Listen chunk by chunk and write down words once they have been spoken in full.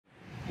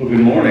Well,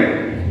 good morning.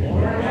 Good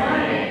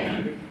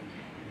morning.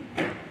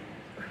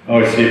 I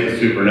always see if the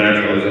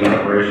supernatural is in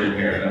operation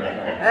here.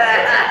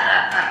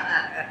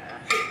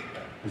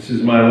 This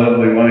is my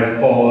lovely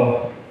wife,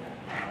 Paula.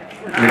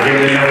 We're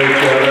getting to know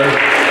each other.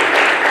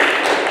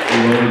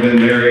 We've only been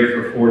married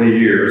for 40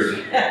 years.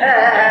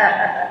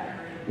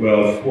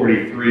 Well,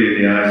 43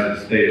 in the eyes of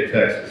the state of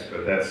Texas,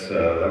 but that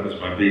was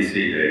my BC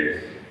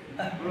days.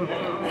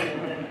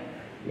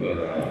 But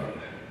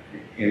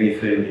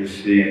anything you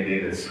see in me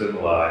that's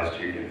civilized,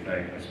 you can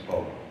thank Miss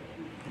Paula.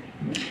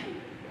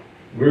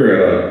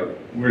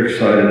 We're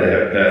excited to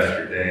have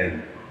Pastor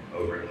Dan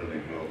over at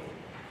Living Hope.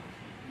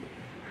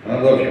 I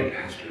love your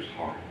pastor's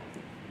heart.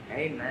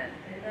 Amen.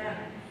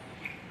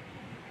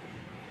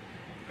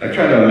 I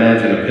try to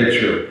imagine a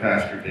picture of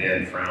Pastor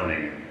Dan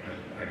frowning.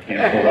 I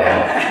can't pull it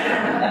off.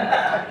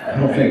 I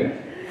don't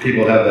think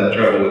people have that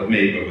trouble with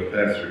me, but with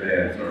Pastor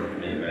Dan, it's hard for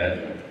me to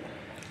imagine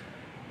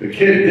it.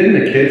 Didn't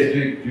the kids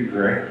do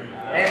great?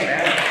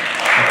 Amen.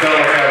 I felt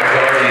like I was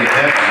already in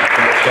heaven. I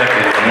kept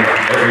checking.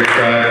 Every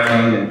tribe,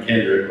 tongue, and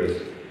kindred was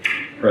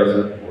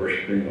present,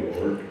 worshiping the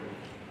Lord.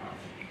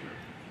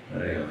 I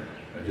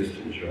just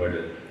enjoyed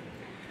it.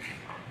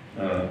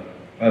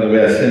 By the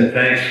way, I send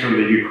thanks from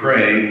the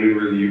Ukraine. We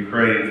were in the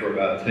Ukraine for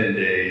about 10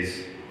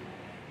 days,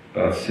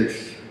 about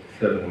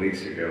 6-7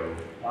 weeks ago.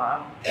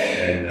 Wow.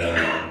 And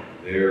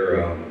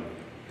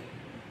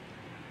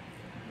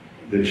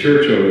the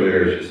church over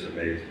there is just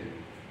amazing.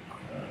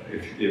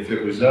 If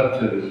it was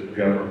up to the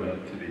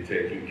government to be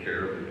taking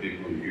care of the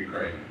people of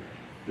Ukraine,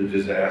 the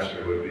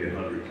disaster would be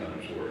 100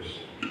 times worse.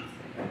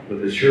 But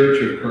the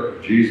Church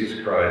of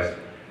Jesus Christ,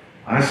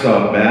 I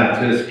saw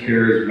Baptists,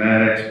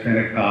 Charismatics,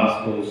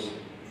 Pentecostals,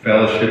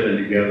 fellowshipping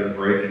together,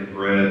 breaking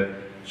bread,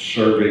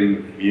 serving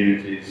the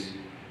communities.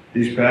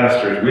 These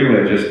pastors, we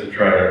went just to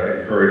try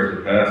to encourage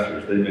the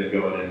pastors. They've been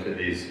going into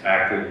these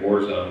active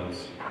war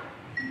zones,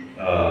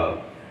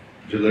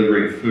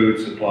 delivering food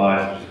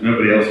supplies.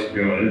 Nobody else is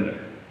going in there.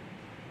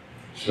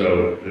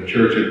 So the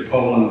church in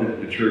Poland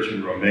and the church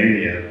in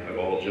Romania have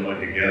all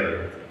joined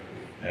together,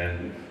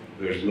 and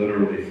there's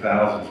literally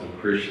thousands of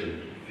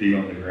Christians feet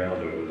on the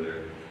ground over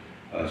there,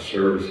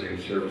 servicing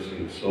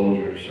the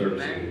soldiers,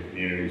 servicing the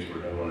communities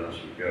where no one else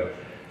would go.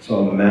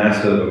 So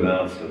massive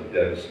amounts of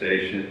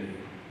devastation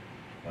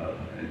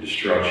and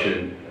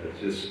destruction.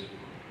 It's just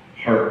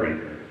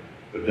heart-rending.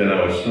 But then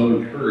I was so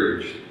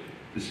encouraged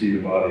to see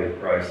the body of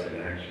Christ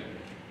in action.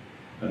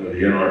 And the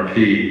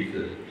NRP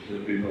that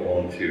we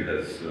belong to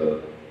is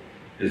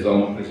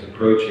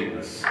approaching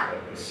a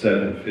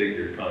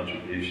 7-figure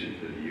contribution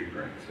to the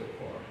Ukraine so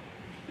far.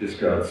 Just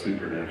God's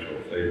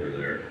supernatural favor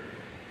there.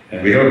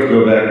 And we hope to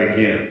go back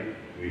again.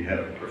 We had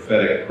a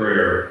prophetic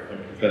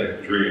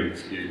dream,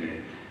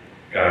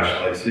 gosh,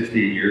 like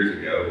 16 years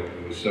ago.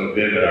 It was so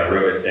vivid, I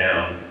wrote it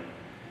down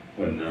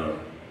when I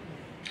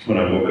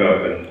woke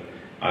up, and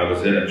I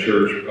was in a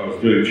church. I was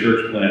doing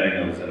church planning.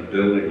 I was in a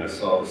building. I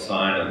saw the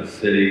sign of the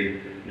city,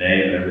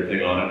 name and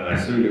everything on it, and I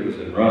assumed it was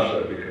in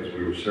Russia because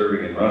we were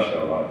serving in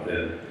Russia a lot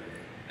then.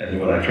 And then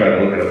when I tried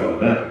to look it up on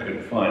the map, I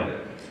couldn't find it.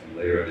 And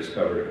later I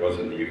discovered it was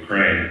in the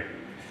Ukraine.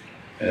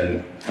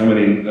 And how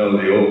many know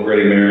the old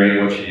gray Mary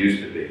ain't what she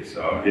used to be?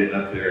 So I'm getting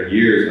up there in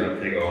years, and I'm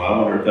thinking, oh, I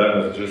wonder if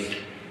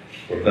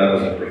that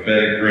was a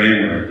prophetic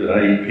dream, or did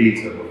I eat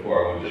pizza before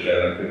I went to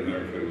bed? I couldn't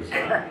remember if it was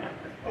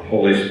a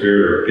Holy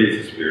Spirit or a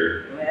pizza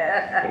spirit.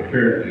 But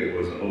apparently it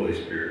was a Holy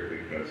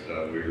Spirit because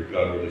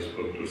God really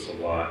spoke to us a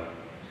lot.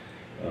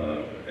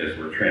 As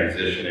we're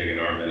transitioning in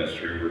our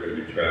ministry, we're going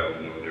to be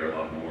traveling over there a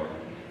lot more.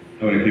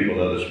 How many people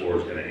know this war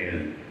is going to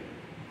end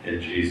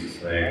in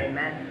Jesus' name?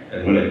 Amen.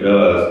 And when it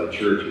does, the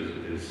church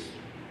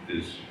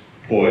is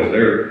poised.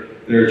 There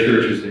are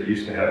churches that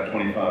used to have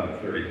 25 to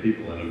 30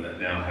 people in them that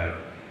now have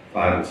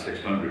 500 to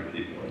 600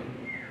 people in them.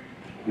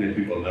 Many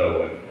people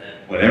know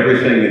when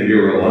everything that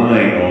you're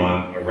relying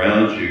on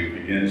around you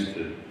begins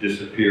to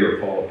disappear or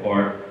fall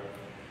apart,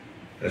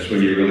 that's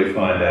when you really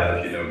find out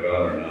if you know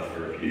God or not,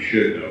 or if you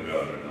should know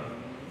God or not.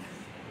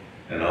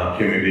 And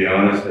can we be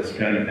honest, that's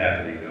kind of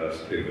happening to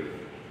us too.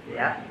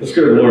 Yeah. Let's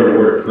go to the Lord in a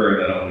word of prayer,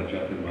 and then I want to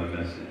jump into my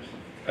message.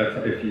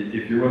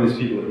 If you're one of these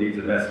people that needs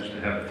a message to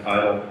have a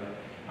title,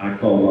 I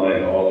call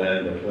mine All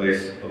In, the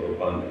Place of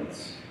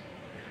Abundance.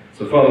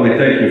 So Father, we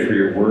thank you for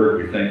your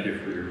word. We thank you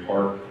for your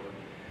heart.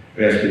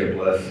 We ask you to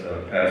bless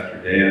Pastor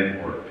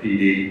Dan or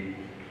PD.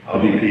 I'll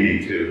be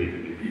PD too. He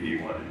can be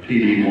PD1.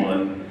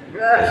 PD1,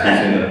 as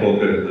he's in the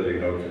pulpit of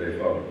Living Hope today,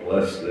 Father,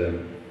 bless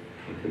them.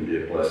 It can be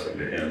a blessing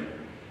to him.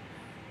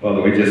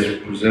 Father, we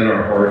just present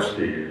our hearts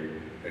to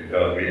you. And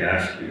God, we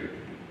ask you,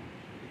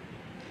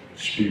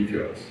 speak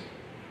to us.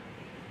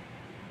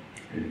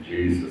 In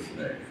Jesus'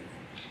 name.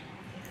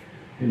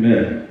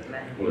 Amen.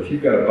 Well, if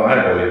you've got a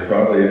Bible, you're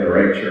probably in the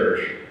right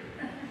church.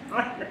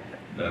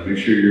 Now, make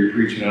sure you're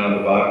preaching out of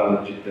the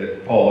Bible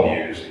that Paul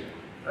used.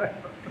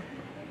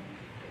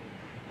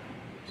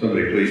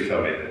 Somebody please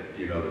tell me that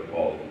you know that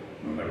Paul didn't.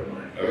 No, never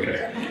mind. Okay.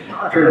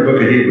 Turn to the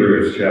book of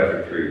Hebrews,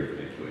 chapter 3 with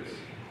me, please.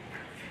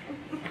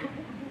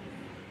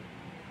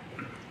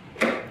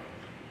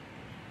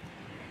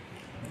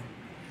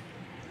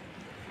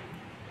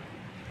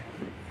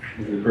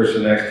 Look at the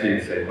person next to you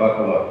and say,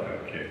 buckle up,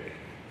 okay.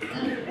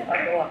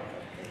 Buckle up.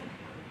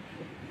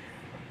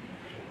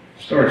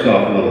 Starts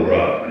off a little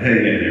rough, but hang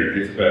in there, it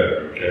gets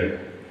better, okay?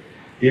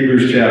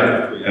 Hebrews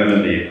chapter 3, M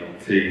and D,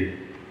 see.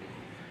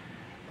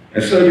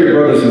 And so, dear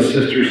brothers and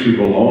sisters who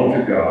belong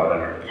to God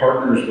and are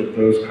partners with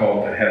those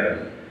called to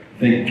heaven,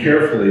 think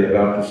carefully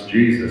about this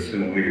Jesus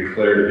whom we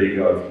declare to be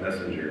God's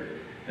messenger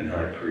and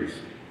high priest.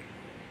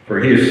 For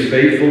he is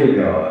faithful to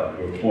God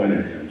who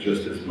appointed him,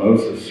 just as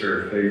Moses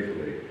served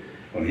faithfully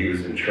when he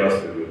was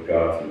entrusted with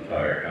God's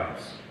entire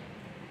house.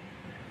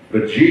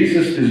 But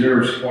Jesus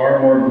deserves far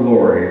more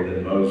glory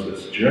than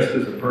Moses, just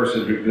as a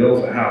person who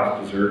builds a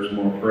house deserves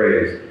more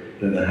praise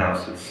than the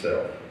house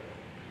itself.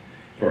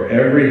 For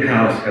every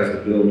house has a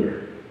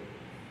builder,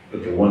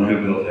 but the one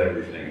who built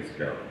everything is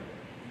God.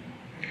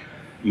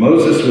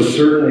 Moses was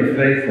certainly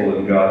faithful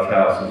in God's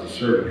house as a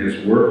servant.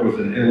 His work was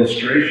an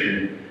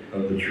illustration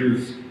of the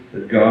truths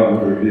that God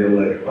would reveal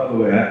later. By the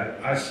way,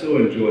 I so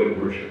enjoyed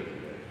worship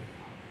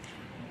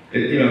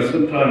today.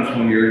 Sometimes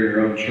when you're in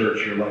your own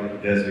church, you're like the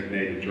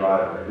designated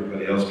driver.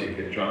 Everybody else can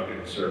get drunk in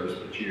the service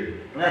but you.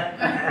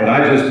 But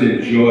I just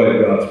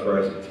enjoyed God's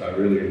presence. I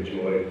really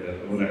enjoyed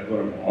what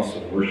an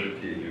awesome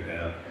worship team you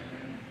have.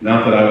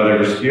 Not that I would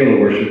ever steal a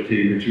worship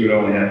team, but you would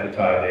only have to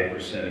tithe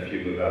 8% if you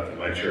move out to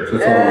my church.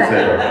 That's all I'm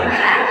saying about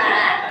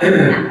that.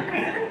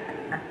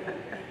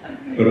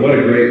 But what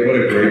a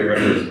great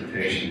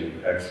representation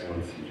of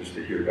excellence, and just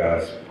to hear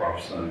guys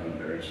prophesying on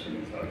their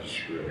instruments. I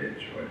just really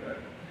enjoyed that.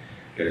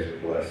 You guys are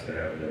blessed to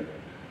have them.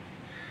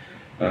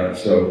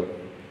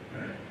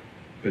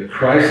 But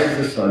Christ is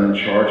the Son in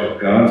charge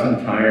of God's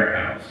entire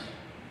house,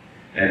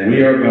 and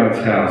we are God's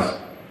house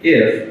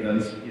if,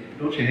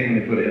 don't you hate when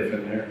they put if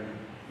in there?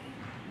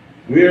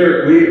 We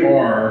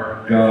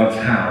are God's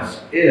house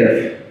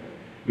if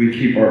we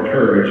keep our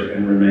courage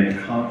and remain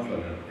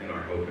confident in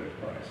our hope in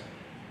Christ.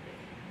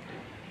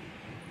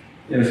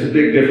 And it's a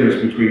big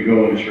difference between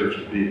going to church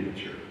and being the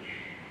church.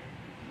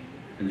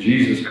 And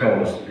Jesus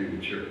called us to be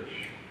the church.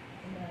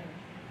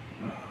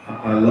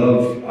 I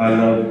love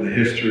the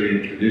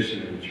history and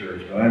tradition of the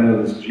church, but I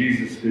know this: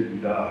 Jesus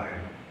didn't die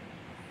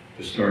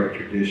to start a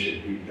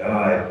tradition. He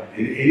died.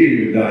 He didn't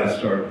even die to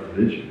start a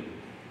religion.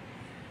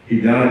 He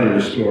died to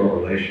restore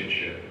a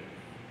relationship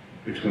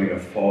between a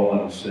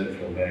fallen,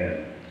 sinful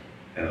man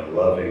and a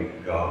loving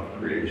God of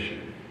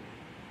creation.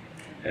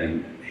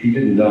 And he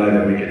didn't die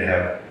that we could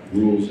have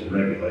rules and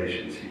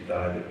regulations. He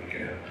died that we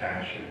could have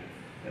passion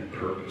and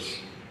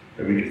purpose,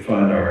 that we could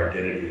find our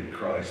identity in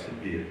Christ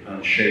and be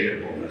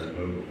unshakable and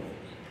immovable,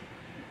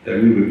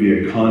 that we would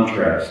be a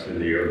contrast in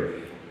the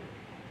earth.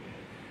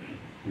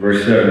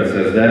 Verse 7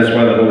 says, that is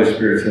why the Holy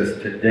Spirit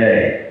says,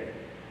 today,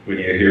 when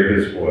you hear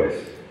his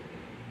voice,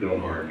 don't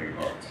harden your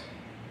hearts.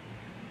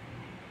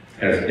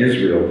 As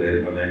Israel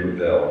did when they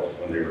rebelled,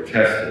 when they were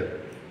tested,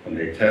 when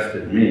they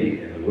tested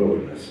me in the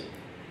wilderness.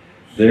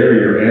 There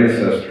your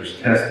ancestors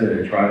tested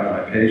and tried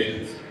my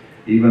patience,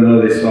 even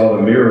though they saw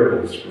the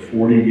miracles for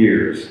 40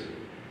 years.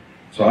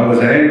 So I was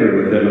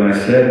angry with them, and I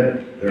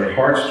said, their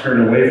hearts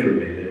turn away from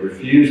me. They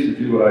refuse to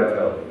do what I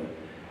tell them.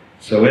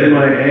 So in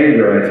my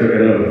anger I took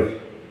an oath.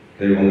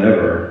 They will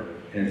never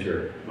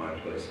enter my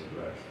place of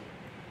rest.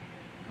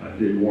 I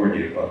did warn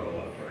you to buckle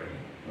up.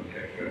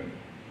 Okay, good.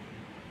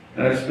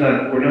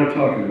 We're not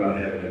talking about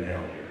heaven and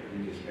hell here.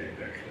 We just made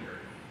that clear.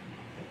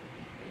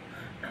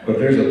 But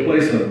there's a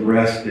place of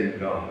rest in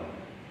God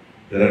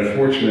that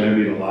unfortunately I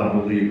meet a lot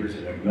of believers,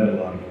 and I've met a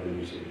lot of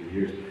believers over the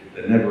years,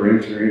 that never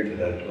enter into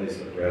that place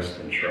of rest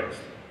and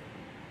trust.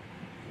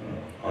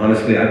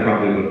 Honestly, I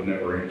probably would have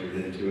never entered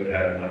into it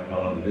had I not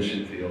gone on the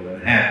mission field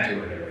and had to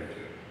enter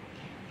into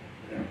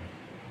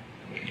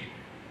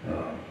it.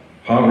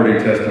 Poverty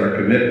tests our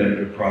commitment,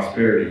 but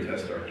prosperity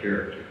tests our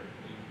character.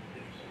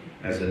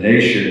 As a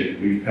nation,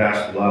 we've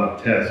passed a lot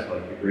of tests,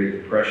 like the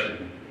Great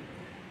Depression,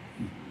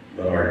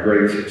 but our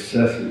great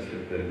successes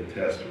have been the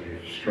test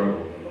we've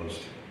struggled the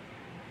most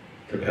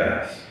to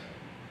pass.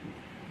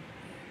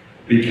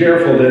 Be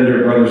careful then,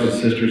 dear brothers and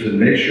sisters, and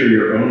make sure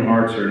your own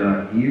hearts are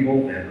not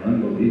evil and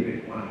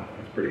unbelieving. Wow,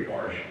 that's pretty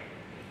harsh.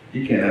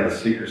 You can't have a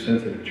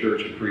seeker-sensitive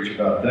church and preach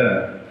about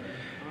that.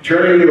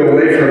 Turning you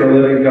away from the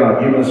living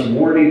God, you must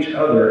warn each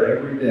other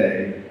every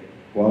day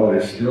while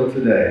it is still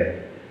today,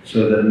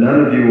 so that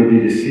none of you will be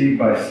deceived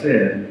by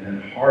sin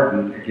and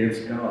hardened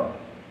against God.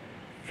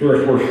 For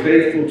if we're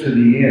faithful to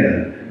the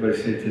end,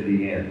 everybody say to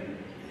the end,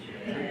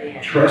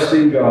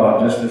 trusting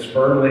God just as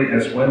firmly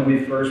as when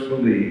we first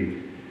believed,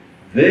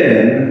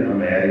 then,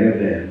 I'm adding a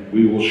then,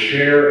 we will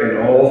share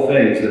in all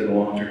things that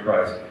belong to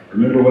Christ.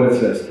 Remember what it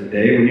says,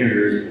 today when you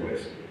hear his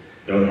voice,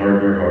 don't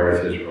harden your heart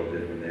as Israel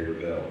did when they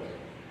rebelled.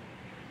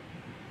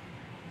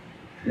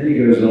 And then he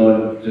goes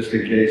on, just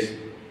in case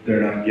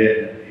they're not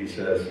getting it, he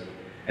says,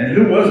 and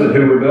who was it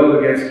who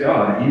rebelled against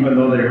God, even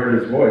though they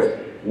heard his voice?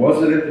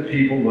 Wasn't it the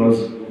people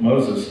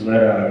Moses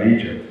led out of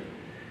Egypt,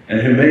 and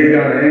who made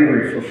God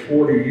angry for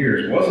 40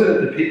 years? Wasn't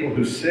it the people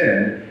who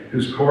sinned,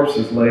 whose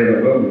corpses lay in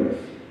the wilderness?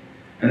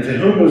 And to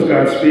whom was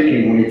God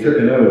speaking when he took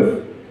an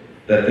oath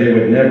that they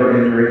would never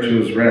enter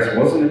into his rest?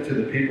 Wasn't it to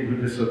the people who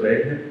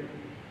disobeyed him?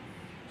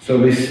 So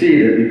we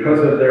see that because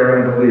of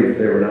their unbelief,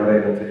 they were not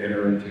able to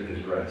enter into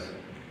his rest.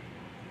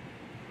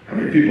 How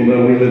many people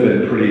know we live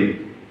in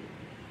pretty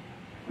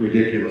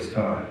ridiculous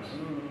times?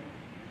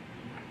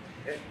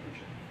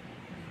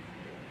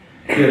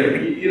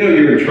 You know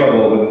you're in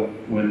trouble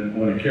when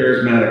a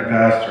charismatic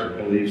pastor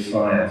believes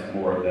science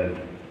more than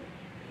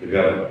the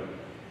government.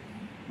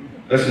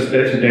 That's a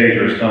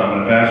dangerous time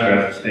when a pastor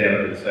has to stand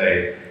up and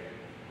say,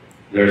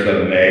 there's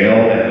a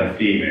male and a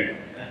female.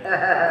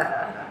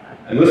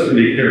 And listen to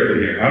me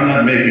carefully here. I'm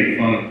not making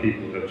fun of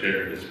people who have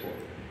gender dysphoria.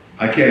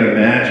 I can't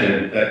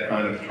imagine that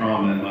kind of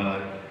trauma in my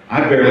life.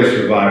 I barely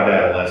survived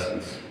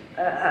adolescence.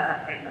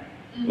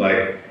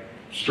 Like,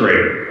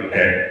 straight,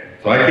 okay?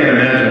 So I can't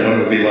imagine what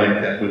it would be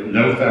like that with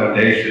no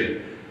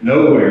foundation,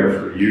 nowhere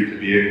for you to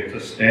be able to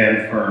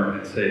stand firm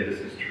and say this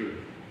is true.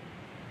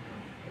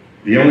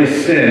 The only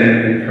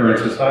sin in current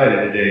society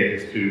today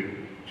is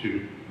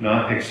to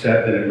not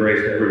accept and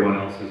embrace everyone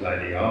else's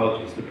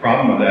ideologies. The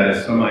problem with that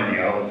is some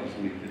ideologies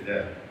lead to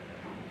death.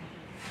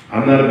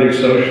 I'm not a big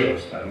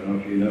socialist. I don't know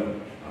if you know.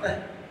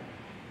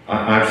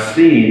 I've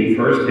seen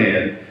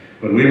firsthand,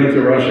 when we went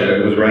to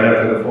Russia, it was right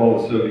after the fall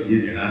of the Soviet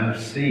Union, I've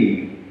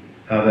seen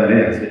how that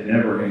ends. It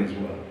never ends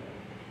well.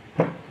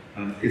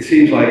 It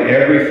seems like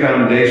every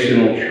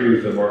foundational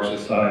truth of our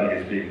society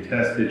is being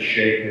tested,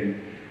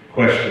 shaken,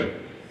 questioned.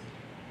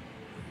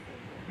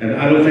 And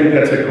I don't think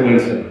that's a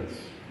coincidence.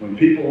 When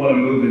people want to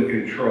move in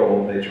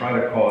control, they try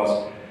to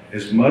cause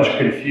as much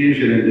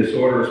confusion and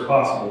disorder as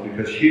possible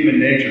because human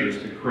nature is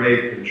to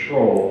crave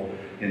control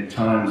in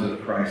times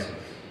of crisis.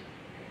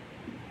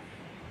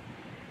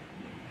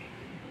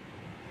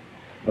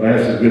 But I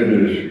have some good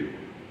news for you.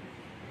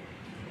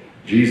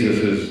 Jesus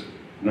is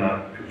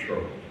not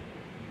controlled.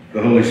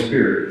 The Holy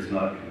Spirit is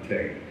not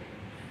contained.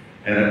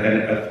 And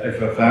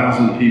if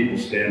 1,000 people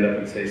stand up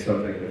and say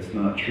something that's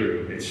not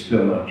true, it's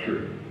still not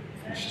true.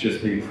 It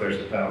just means there's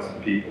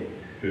 1,000 people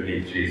who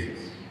need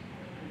Jesus.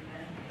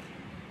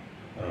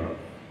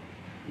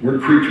 We're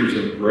creatures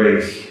of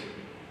grace.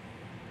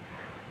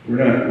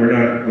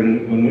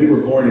 When we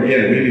were born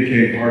again, we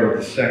became part of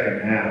the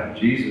second Adam.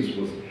 Jesus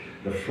was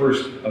the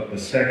first of the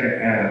second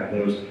Adam,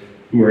 those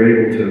who were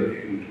able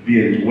to be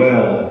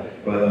indwelled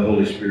by the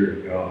Holy Spirit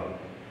of God.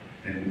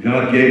 And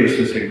God gave us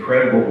this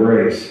incredible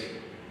grace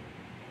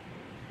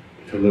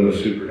to live a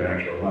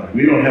supernatural life.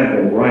 We don't have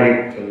the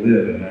right to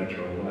live a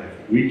natural life.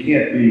 We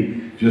can't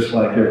be just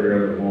like every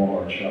other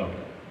Walmart shopper.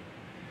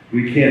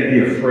 We can't be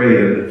afraid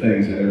of the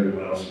things that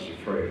everyone else is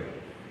afraid of.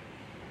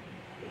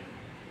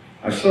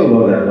 I so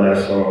love that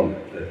last song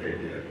that they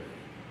did.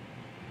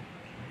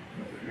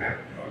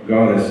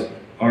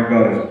 Our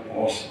God is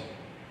awesome.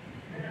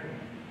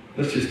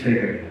 Let's just take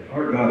a minute.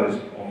 Our God is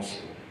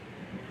awesome.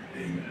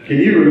 Can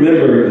you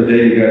remember the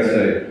day you got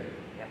saved?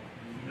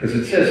 Because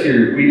it says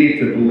here, we need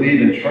to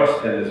believe and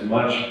trust Him as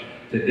much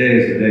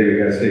today as the day we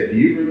got saved. Do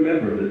you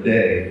remember the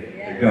day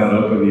that God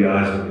opened the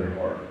eyes of their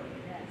heart?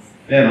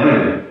 Man, I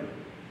do.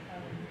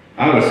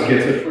 I was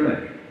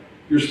schizophrenic.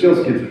 You're still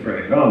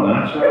schizophrenic. No, I'm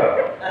not. Shut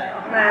up.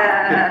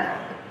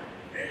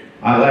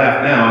 I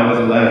laugh now. I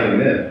wasn't laughing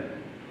then.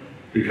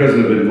 Because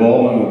of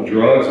involvement with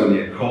drugs and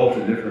the occult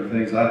and different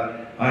things,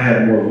 I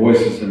had more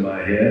voices in my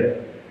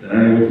head than I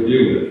knew what to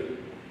do with.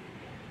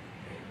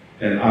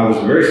 And I was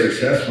very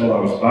successful. I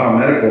was a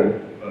biomedical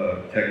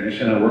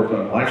technician. I worked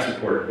on life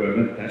support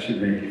equipment. That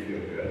should make you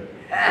feel good.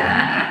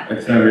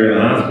 Next time you're in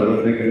the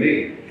hospital, think of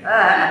me.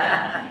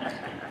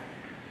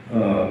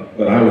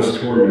 But I was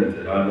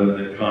tormented. I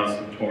lived in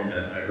constant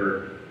torment. I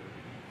heard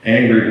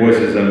angry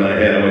voices in my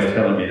head always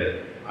telling me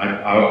that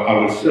I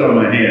would sit on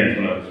my hands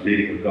when I was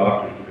meeting with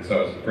doctors because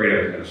I was afraid I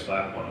was going to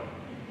slap one of them.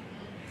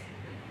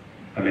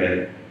 I mean,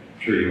 I'm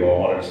sure you all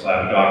wanted to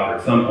slap a doctor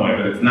at some point,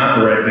 but it's not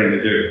the right thing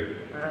to do.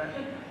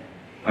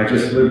 I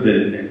just lived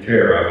in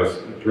terror. I was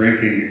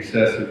drinking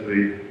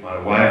excessively. My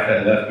wife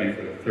had left me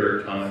for the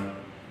third time.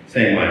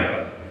 Same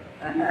wife,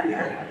 by the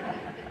way.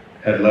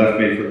 Had left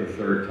me for the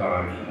third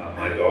time.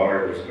 My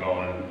daughter was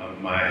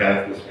gone. My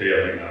health was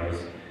failing.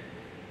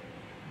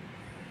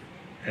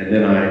 And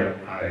then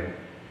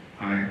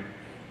I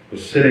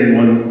was sitting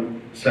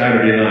one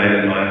Saturday night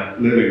in my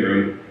living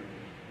room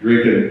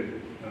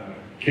drinking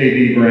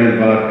KB brand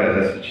vodka.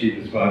 That's the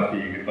cheapest vodka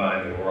you can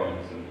buy in New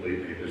Orleans. And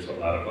believe me, there's a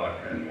lot of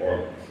vodka in New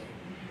Orleans.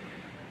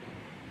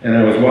 And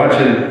I was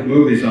watching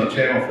movies on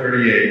Channel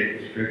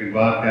 38, drinking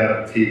vodka out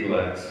of a tea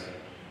glass.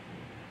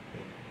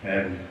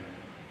 And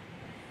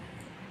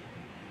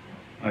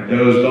I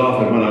dozed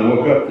off, and when I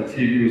woke up, the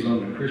TV was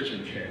on the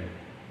Christian channel.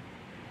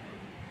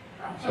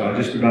 So I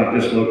just about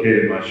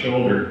dislocated my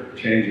shoulder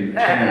changing the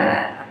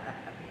channel.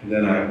 And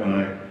then when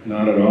I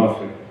nodded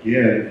off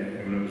again,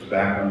 and it was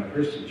back on the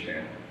Christian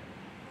channel.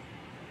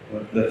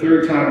 But the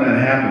third time that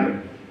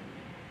happened,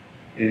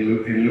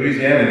 in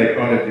Louisiana, they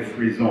call it the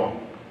frisson.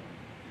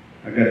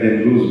 I got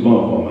them loose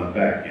bump on my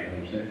back, you know what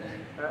I'm saying?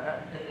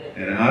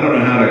 And I don't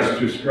know how to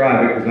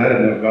describe it because I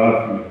didn't know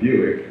God from a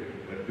Buick,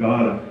 but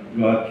God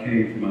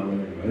came to my living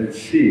room. I didn't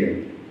see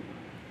Him,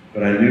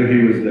 but I knew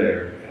He was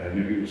there, and I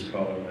knew He was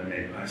calling my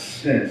name. I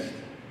sensed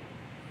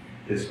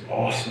His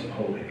awesome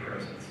holy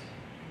presence.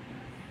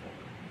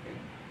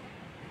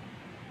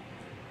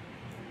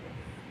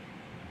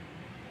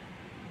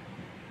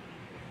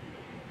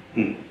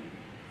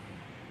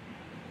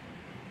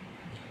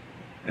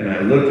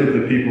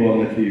 people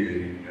on the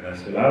TV, and I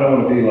said, I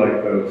don't want to be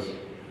like those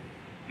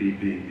beep,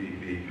 beep,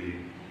 beep, beep, beep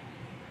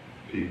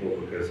people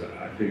because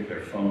I think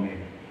they're phony.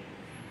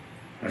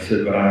 I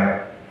said, but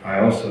I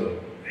also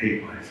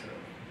hate myself.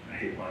 I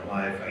hate my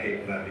life. I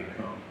hate what I've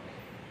become.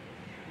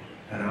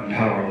 And I'm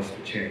powerless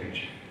to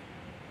change.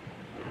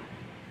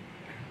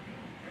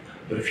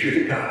 But if you're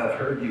the God I've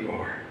heard you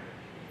are,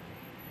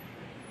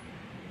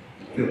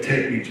 He'll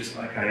take me just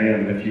like I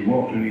am. And if you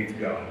won't, who needs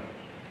God?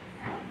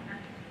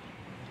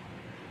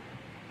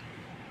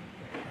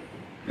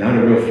 Not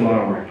a real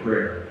flowery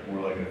prayer,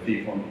 more like a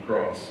thief on the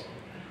cross.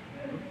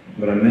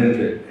 But I meant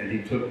it, and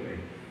He took me.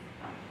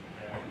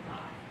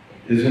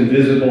 His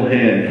invisible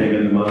hand came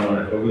into my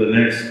life. Over the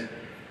next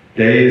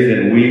days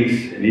and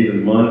weeks and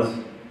even months,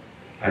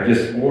 I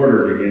just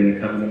ordered began to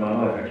come into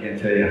my life. I can't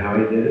tell you how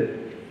He did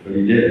it, but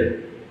He did it.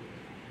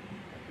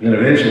 And then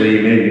eventually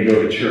He made me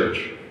go to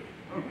church.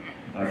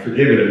 I've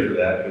forgiven Him for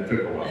that, but it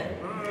took a while.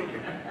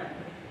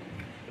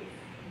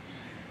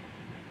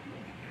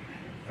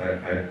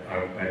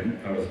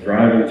 I was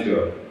driving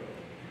to a,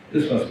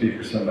 this must be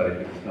for somebody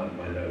because it's not in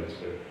my notes,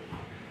 but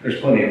there's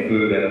plenty of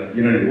food, and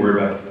you don't need to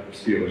worry about the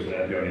Steelers. They're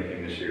not doing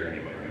anything this year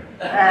anyway,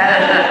 right?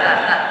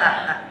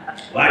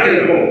 Black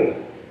and gold.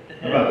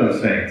 How about them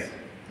Saints?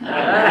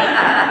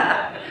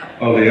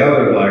 Oh, the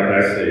other black,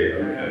 I see.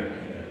 Okay.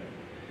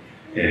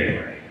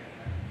 Anyway,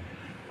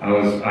 I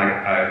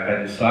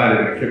decided,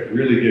 I kept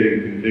really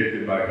getting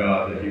convicted by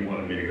God that He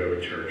wanted me to go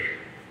to church.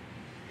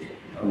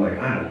 I'm like,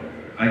 I don't want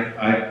to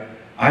go.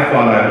 I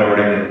thought I had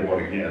already been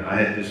born again. I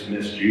had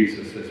dismissed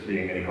Jesus as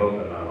being any hope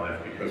in my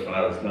life because when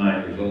I was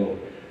 9 years old,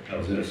 I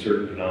was in a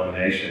certain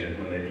denomination, and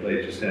when they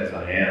played Just As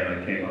I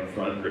Am, I came up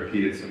front and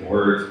repeated some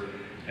words,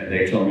 and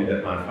they told me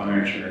that my fire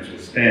insurance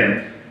was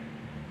stamped,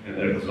 and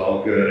that it was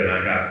all good, and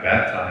I got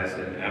baptized,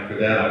 and after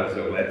that I was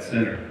a wet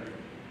sinner.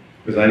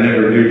 Because I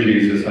never knew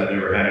Jesus, I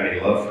never had any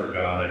love for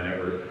God, I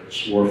never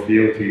swore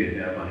fealty to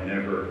Him, I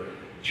never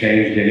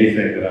changed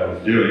anything that I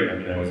was doing. I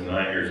mean, I was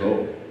 9 years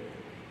old.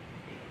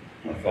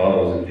 My father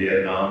was in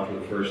Vietnam for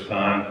the first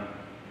time,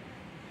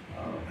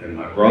 and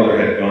my brother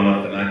had gone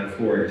up the night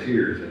before in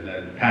tears and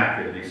then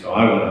packed at me, so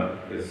I went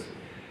up because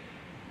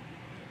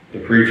the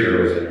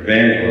preacher was an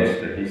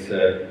evangelist, and he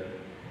said,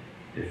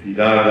 if you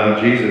die without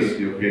Jesus,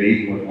 you'll get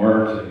eaten with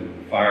worms and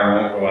the fire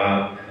won't go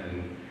out,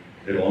 and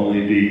it'll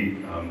only be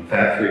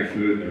fat-free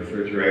food in the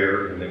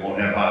refrigerator, and they won't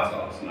have hot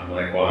sauce. And I'm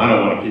like, well, I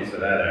don't want a piece of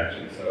that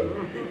action,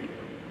 so,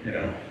 you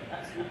know.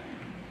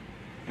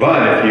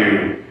 But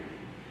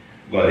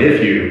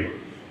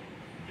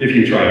if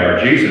you try our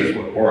Jesus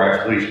with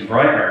borax, bleach, and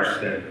brighteners,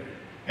 then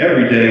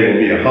every day will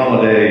be a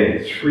holiday, and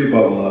it's free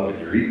bubble up, and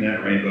you're eating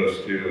that rainbow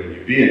stew, and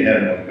you'll be in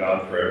heaven with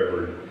God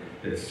forever.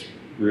 It's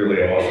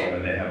really awesome,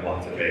 and they have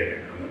lots of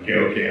bacon. I'm like,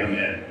 okay, I'm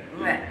in.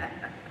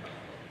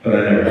 But I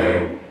never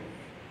did.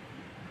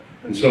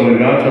 And so when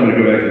God told me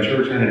to go back to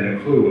church, I had no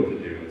clue what to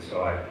do. And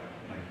so I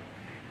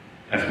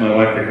asked my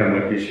wife to come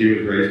with me. She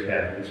was raised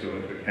Catholic, so I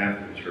went to a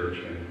Catholic church.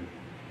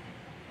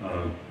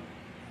 And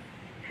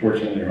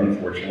fortunately or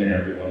unfortunately,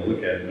 however you want to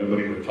look at it,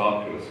 nobody would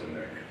talk to us in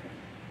there.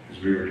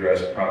 Because we were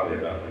dressed probably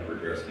about like we're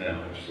dressed now,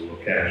 which is a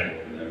little casual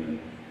for them. And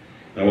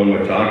no one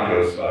would talk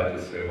to us, so I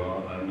just said,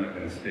 well, I'm not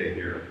going to stay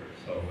here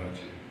so much.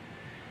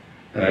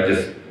 And I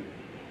just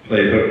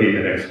played hooky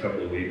the next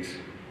couple of weeks.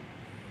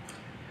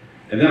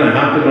 And then I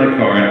hopped in my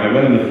car, and I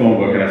went in the phone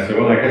book, and I said,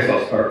 well, I guess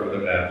I'll start with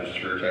a Baptist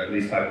church. At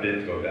least I've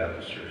been to a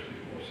Baptist church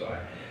before. So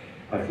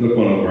I flipped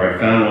one over. I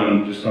found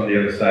one just on the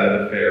other side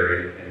of the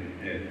ferry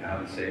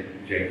out in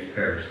St. James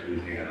Parish,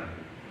 Louisiana.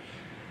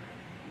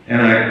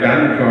 And I got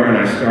in the car, and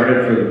I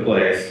started for the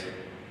place,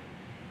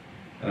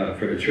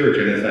 for the church.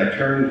 And as I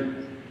turned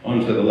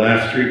onto the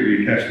last street where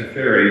you catch the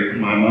ferry,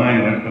 my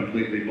mind went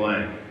completely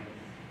blank.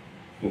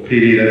 Well,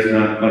 PD, that's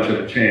not much of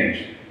a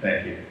change.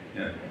 Thank you.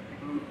 Yeah.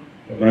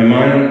 But my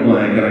mind went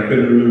blank, and I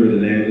couldn't remember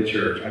the name of the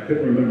church. I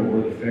couldn't remember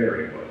where the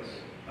ferry was.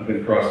 I've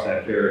been across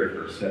that ferry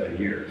for 7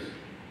 years.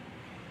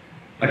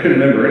 I couldn't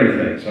remember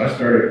anything, so I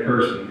started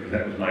cursing because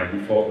that was my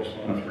default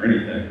response for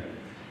anything.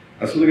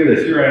 I said, look at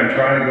this. Here I am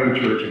trying to go to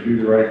church and do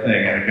the right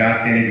thing, and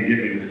God can't even get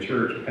me to the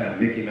church. What kind of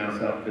Mickey Mouse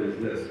outfit is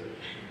this?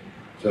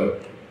 So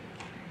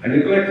I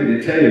neglected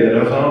to tell you that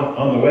I was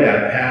on the way.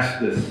 I passed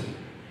this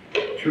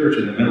church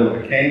in the middle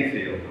of a cane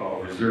field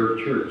called Reserve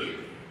Church,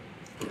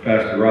 where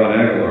Pastor Rod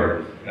Aguilar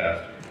was the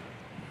pastor.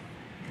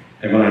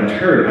 And when I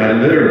turned, I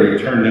literally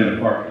turned in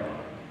the parking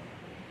lot.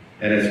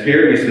 And it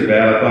scared me so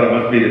bad, I thought it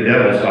must be the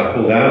devil, so I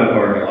pulled out of the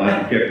parking lot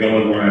and kept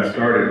going where I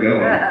started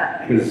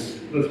going.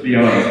 Because, let's be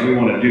honest, we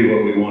want to do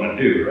what we want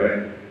to do,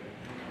 right?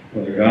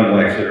 Whether God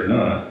likes it or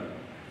not.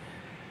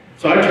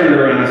 So I turned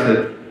around and I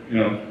said, you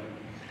know,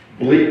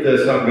 bleep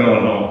this, I'm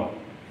going home.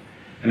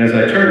 And as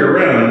I turned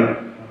around,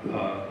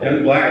 a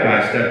young black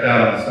guy stepped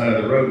out on the side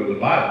of the road with a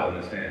Bible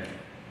in his hand.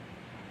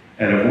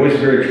 And a voice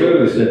very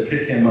clearly said,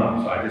 pick him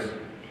up. So I just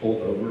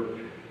pulled over,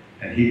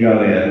 and he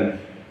got in.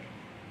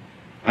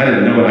 I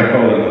didn't know it. I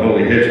called him the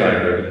Holy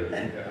Hitchhiker.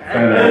 I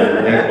found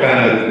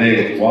out his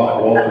name was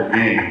Walter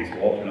Gaines.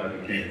 Walter and I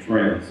became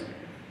friends.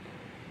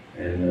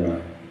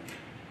 And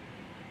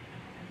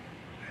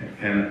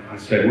And I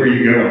said, where are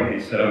you going? He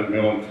said, I'm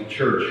going to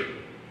church.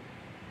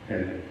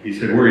 And he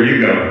said, where are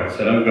you going? I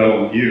said, I'm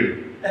going with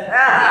you.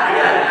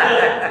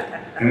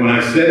 And when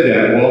I said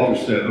that, Walter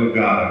said, oh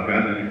God, I've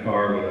gotten in a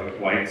car with a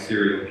white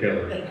serial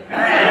killer.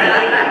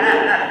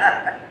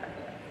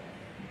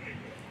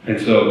 And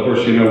so, of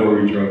course, you know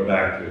where we drove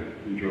back to.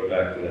 We drove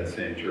back to that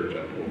same church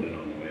I pulled in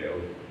on the way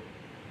over.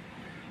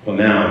 Well,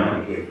 now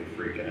I'm completely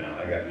freaking out.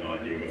 I got no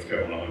idea what's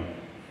going on.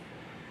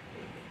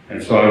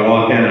 And so I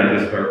walk in and I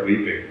just start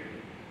weeping.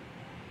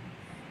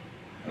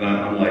 And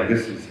I'm like,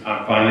 it's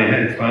finally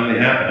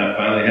happened.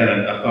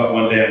 I thought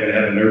one day I'm going to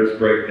have a nervous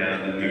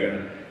breakdown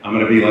and I'm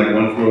going to be like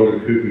one flew over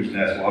the cuckoo's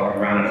nest walking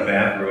around in a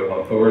bathrobe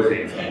on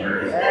Thorazine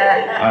somewhere.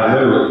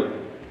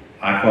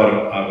 I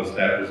thought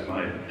that was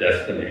my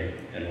destiny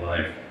in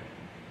life.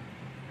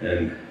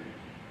 And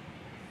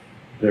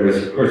there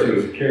was, of course, it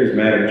was a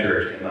charismatic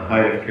church in the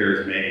height of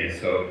charismania.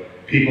 So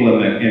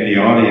people in the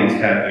audience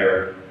had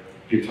their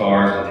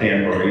guitars and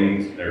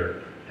tambourines, and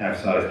their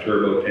half-size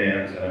turbo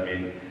tams, and I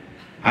mean,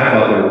 I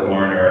thought there were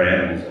barnyard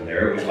animals in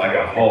there. It was like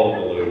a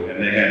hullabaloo,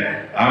 and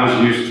I was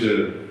used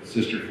to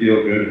Sister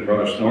Feelgood and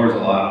Brother Snores a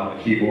lot on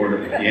the keyboard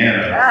and the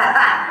piano,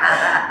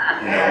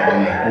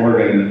 on the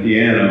organ and the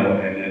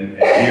piano, and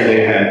here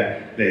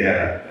they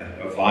had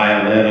a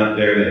violin up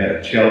there, they had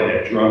a cello, they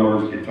had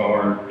drummers,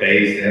 guitar,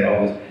 bass, they had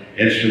all these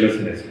instruments,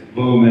 and it's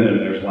booming, and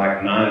there's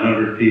like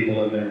 900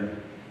 people in there.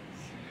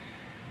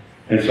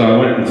 And so I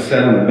went and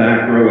sat on the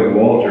back row with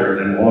Walter,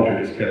 and then Walter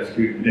just kept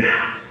scooting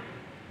down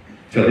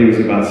until he was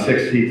about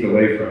 6 feet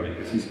away from me,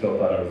 because he still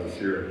thought I was a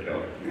serial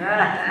killer.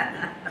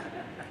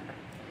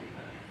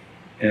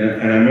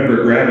 And I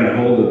remember grabbing a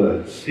hold of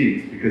the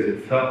seats because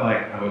it felt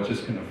like I was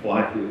just going to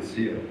fly through the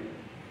ceiling.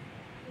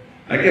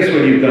 I guess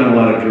when you've done a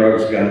lot of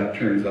drugs, God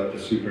turns up the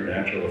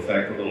supernatural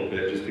effect a little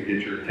bit just to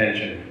get your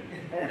attention.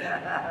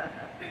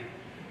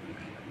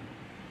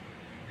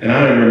 And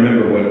I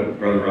remember what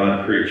Brother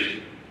Rod preached.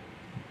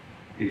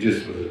 He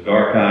just was a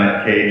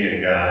dark-eyed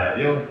Cajun guy.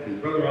 You know, has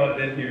Brother Rod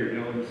been here?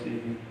 You ever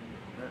seen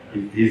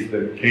him? He's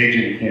the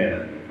Cajun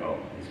Canon, we call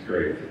him. He's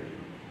great.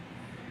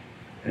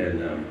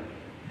 And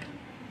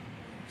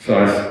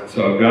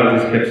so God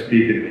just kept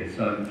speaking to me,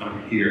 son,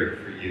 I'm here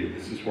for you.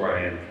 This is where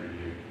I am for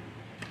you.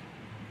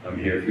 I'm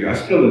here for you. I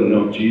still didn't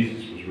know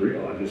Jesus was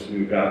real. I just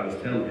knew God was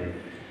telling me.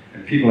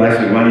 And people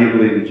ask me, why do you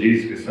believe in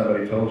Jesus? Because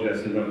somebody told you. I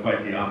said, no,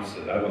 quite the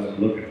opposite. I wasn't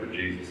looking for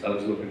Jesus. I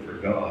was looking for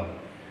God.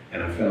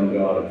 And I found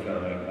God and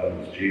found out God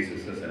was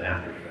Jesus as an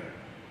after effect.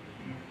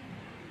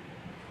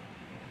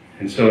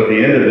 And so at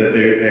the end of it,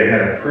 they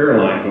had a prayer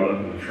line going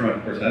up in the front.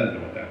 Of course, I didn't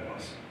know what that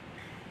was.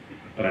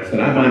 But I said,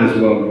 I might as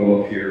well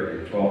go up here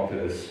and talk to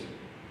this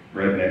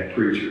redneck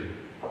preacher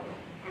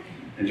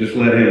and just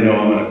let him know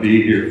I'm going to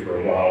be here for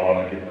a while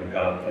I get my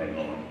God thing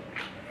on.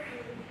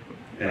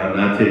 And I'm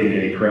not taking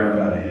any crap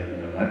out of him,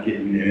 and I'm not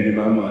getting any of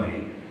my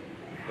money.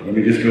 But let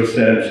me just go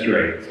set him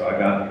straight. So I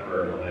got in the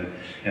prayer line,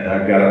 and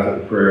I got up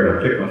to the prayer, and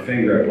I picked my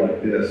finger up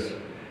like this,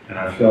 and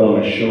I fell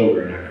on his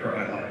shoulder, and I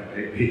cried like a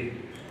baby,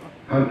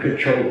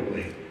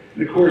 uncontrollably.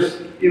 And of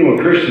course, you know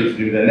what Christians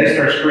do then? They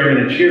start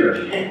screaming and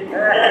cheering.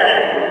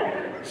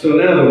 So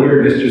now the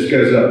weirdness just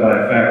goes up by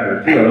a factor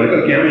of 2. I'm like,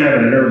 okay, I'm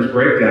having a nervous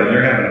breakdown.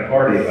 They're having a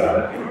party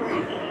about it.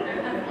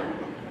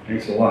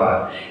 Thanks a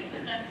lot.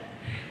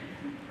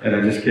 And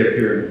I just kept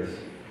hearing this.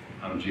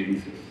 I'm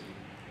Jesus.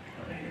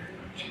 I'm here.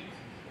 I'm Jesus.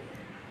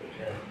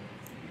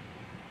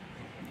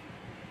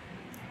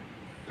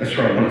 That's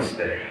where I want to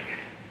stay.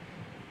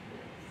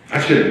 I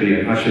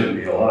shouldn't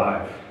be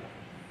alive.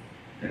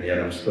 And yet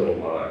I'm still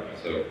alive.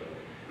 So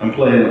I'm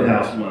playing with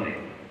house money.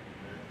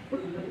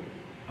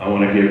 I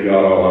want to give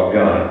God all I've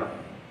got.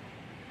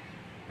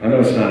 I know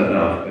it's not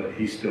enough, but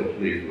he's still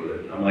pleased with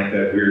it. I'm like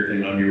that weird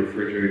thing on your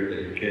refrigerator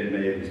that your kid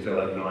made, you still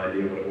have no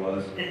idea what it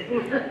was.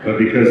 But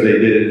because they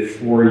did it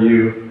for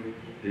you,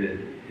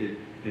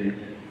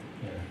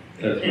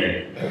 that's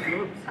me.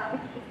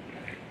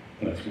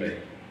 That's me.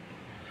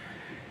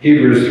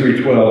 Hebrews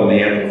 3:12 in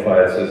the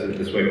Amplified says it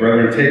this way,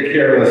 brethren, take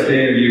care lest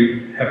any of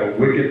you have a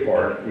wicked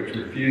heart which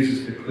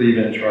refuses to cleave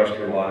in, trust,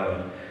 or rely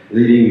on,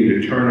 leading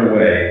you to turn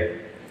away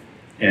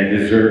and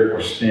desert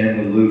or stand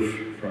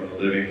aloof from the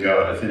living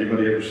God. Has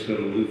anybody ever stood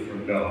aloof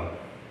from God?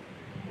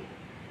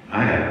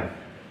 I have.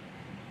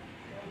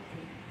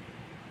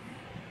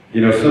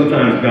 You know,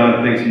 sometimes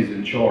God thinks he's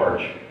in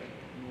charge.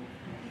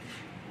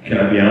 Can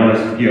I be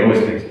honest? He always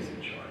thinks he's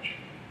in charge.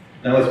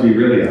 Now let's be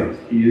really honest.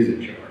 He is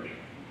in charge.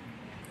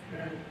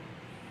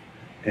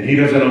 And he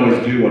doesn't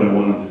always do what I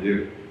want him to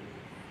do.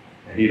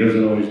 And he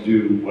doesn't always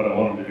do what I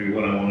want him to do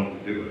when I want him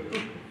to do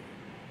it.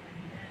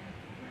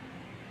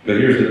 But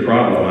here's the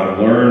problem. I've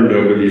learned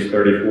over these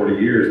 30, 40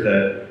 years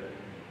that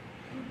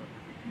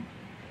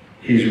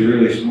he's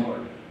really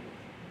smart.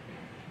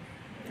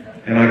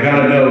 And I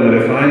got to know that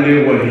if I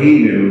knew what he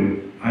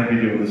knew, I'd be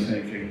doing the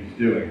same thing he's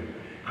doing.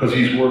 Because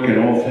he's working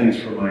all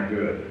things for my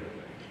good,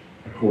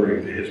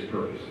 according to his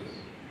purposes.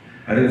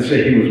 I didn't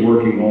say he was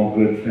working all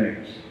good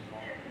things.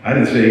 I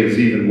didn't say he was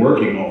even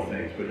working all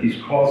things, but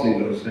he's causing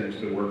those things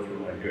to work for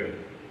my good.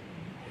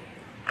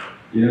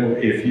 You know,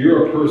 if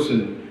you're a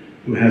person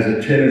who has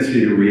a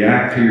tendency to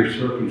react to your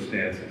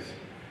circumstances.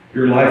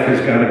 Your life has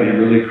got to be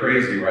really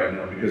crazy right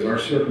now because our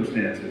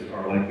circumstances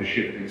are like the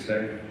shifting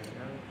sand.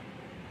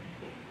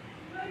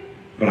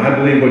 But I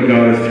believe what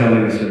God is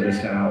telling us in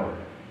this hour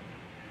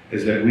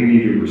is that we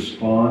need to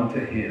respond to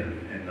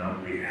Him and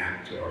not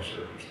react to our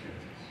circumstances.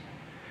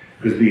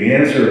 Because the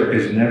answer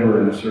is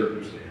never in the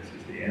circumstances.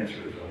 The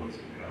answer is always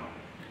in God.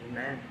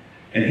 Amen.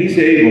 And He's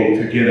able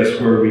to get us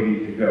where we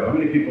need to go. How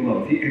many people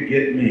know if He could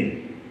get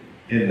me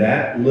in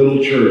that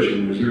little church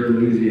in Missouri,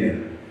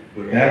 Louisiana,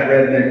 with that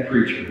redneck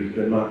preacher who's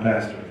been my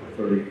pastor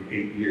for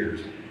 38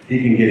 years, He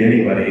can get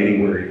anybody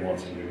anywhere He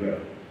wants them to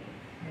go.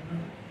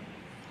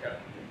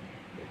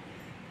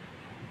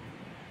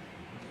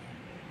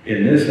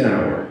 In this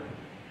hour,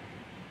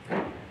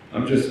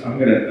 I'm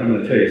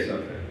gonna tell you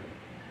something.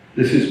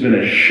 This has been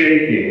a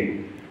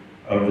shaking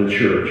of the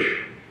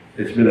church.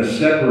 It's been a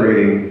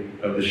separating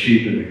of the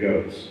sheep and the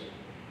goats.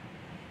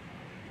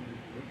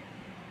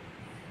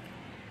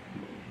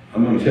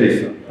 I'm going to tell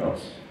you something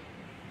else.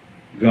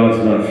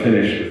 God's not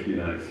finished with the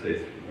United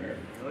States of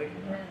America.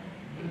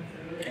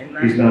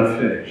 He's not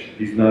finished.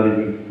 He's not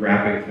even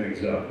wrapping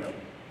things up.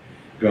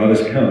 God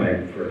is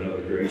coming for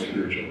another great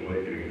spiritual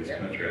awakening in this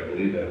country. I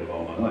believe that with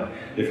all my life.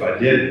 If I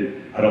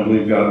didn't, I don't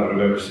believe God would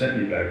have ever sent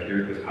me back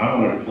here because I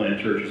wanted to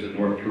plant churches in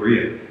North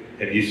Korea.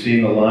 Have you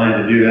seen the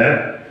line to do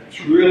that?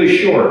 It's really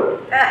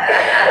short.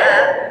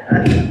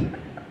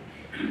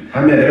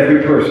 I met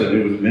every person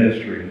who was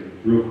ministering,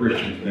 real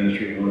Christians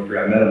ministering in North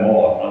Korea. I met them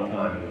all at one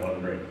time in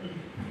one room.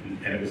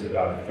 And it was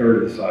about a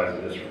third of the size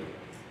of this room.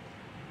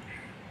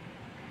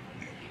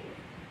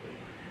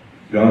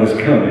 God is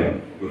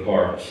coming with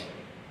harvest.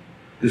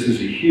 This is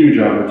a huge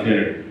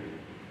opportunity.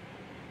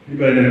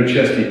 Anybody know who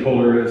Chesty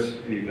Puller is?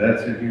 Any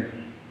vets in here?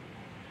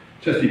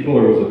 Chesty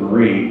Puller was a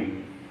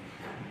Marine,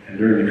 and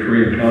during the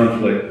Korean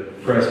conflict,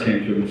 the press came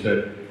to him and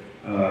said,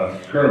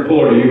 Colonel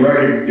Puller, do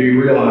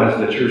you realize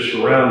that you're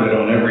surrounded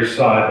on every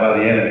side by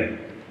the enemy?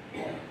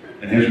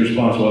 And his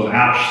response was,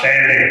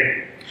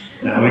 outstanding.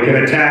 Now we can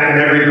attack in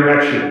every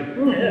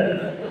direction.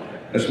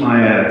 That's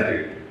my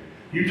attitude.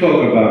 You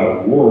talk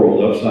about a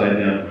world upside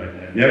down right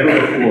now.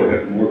 Never before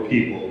have more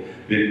people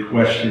been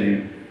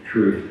questioning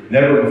truth.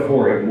 Never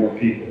before have more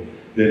people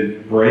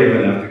been brave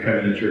enough to come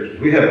into churches.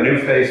 We have new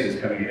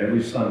faces coming in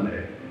every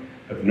Sunday.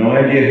 Have no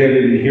idea who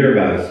they didn't hear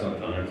about us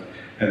sometimes.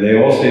 And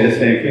they all say the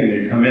same thing.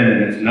 They come in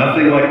and it's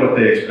nothing like what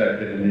they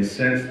expected and they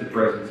sense the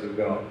presence of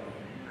God.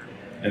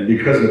 And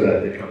because of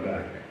that, they come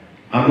back.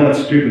 I'm not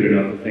stupid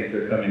enough to think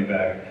they're coming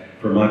back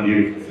for my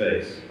beautiful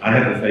face. I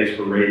have a face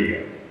for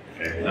radio,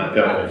 okay, not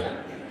television.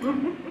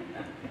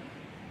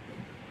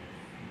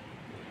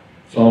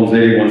 Psalms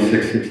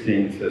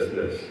 81:6-16 says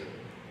this,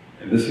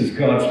 and this is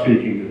God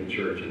speaking to the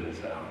church in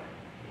this hour.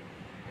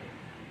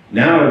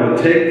 Now I will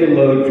take the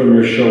load from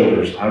your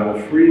shoulders. I will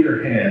free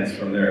your hands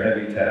from their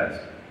heavy task.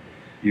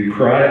 You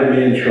cried to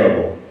me in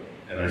trouble,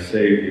 and I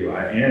saved you.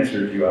 I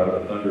answered you out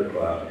of a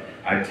thundercloud.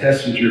 I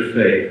tested your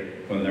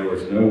faith when there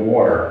was no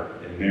water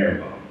in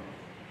Meribah.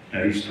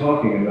 Now he's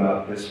talking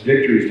about this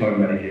victory he's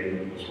talking about he gave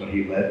them was when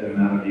he led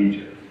them out of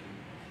Egypt.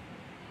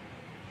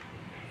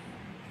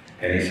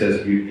 And he says,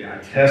 I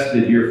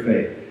tested your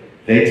faith.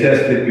 They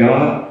tested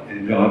God,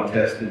 and God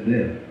tested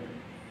them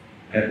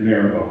at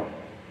Meribah.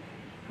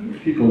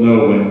 People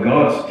know when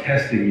God's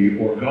testing you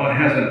or God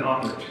has an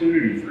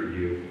opportunity for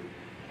you,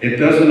 it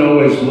doesn't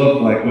always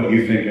look like what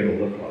you think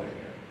it'll look like.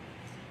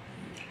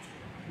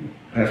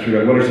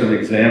 Pastor, what are some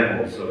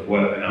examples of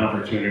what an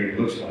opportunity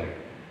looks like?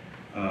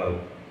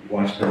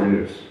 Watch the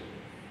news.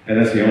 And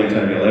that's the only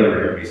time you'll ever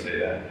hear me say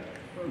that.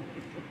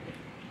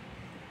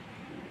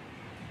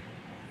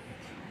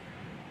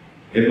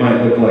 It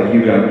might look like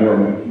you got more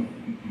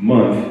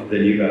month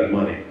than you got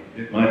money.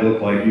 It might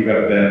look like you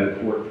got a bad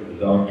report from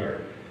the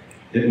doctor.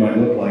 It might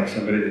look like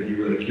somebody that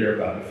you really care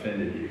about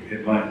offended you.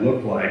 It might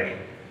look like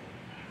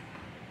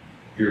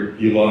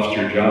you lost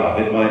your job.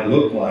 It might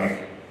look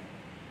like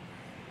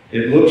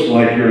looks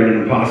like you're in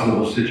an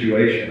impossible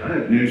situation. I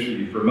have news for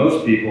you. For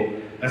most people,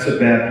 that's a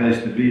bad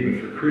place to be,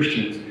 but for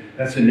Christians,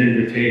 that's an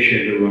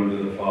invitation to run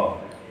to the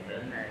Father.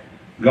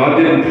 God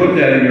didn't put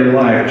that in your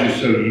life just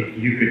so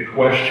you could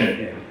question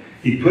Him.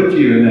 He put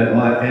you in that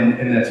life,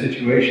 in that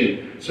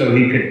situation so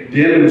He could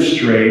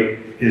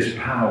demonstrate His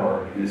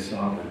power and His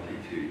sovereignty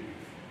to you.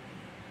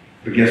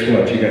 But guess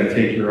what? You got to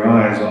take your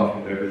eyes off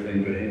of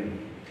everything but Him.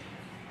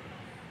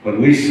 When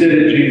we sit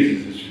at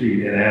Jesus'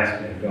 feet and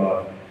ask Him,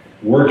 God,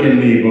 work in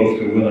me both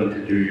to will and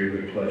to do your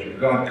good pleasure.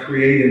 God,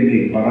 create in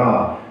me,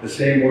 bara, the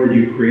same word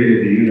you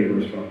created the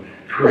universe from.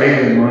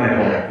 Create in my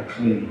heart a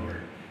clean heart.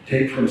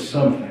 Take from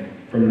something,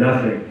 from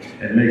nothing,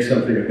 and make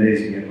something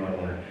amazing in my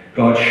life.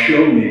 God,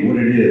 show me what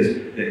it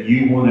is that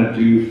you want to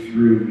do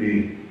through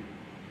me.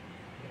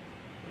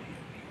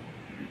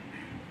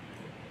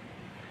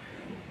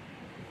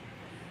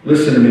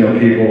 Listen to me, O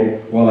people,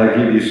 while I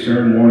give you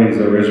stern warnings,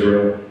 O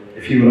Israel.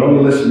 If you would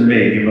only listen to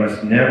me, you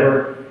must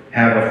never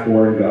have a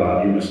foreign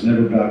God. You must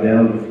never bow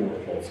down before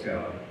a false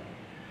God.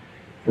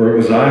 For it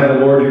was I, the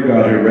Lord your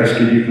God, who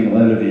rescued you from the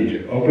land of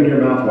Egypt. Open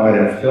your mouth wide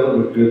and fill it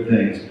with good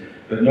things,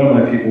 But no,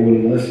 my people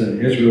wouldn't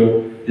listen.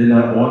 Israel did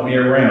not want me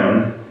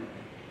around,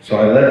 so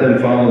I let them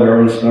follow their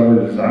own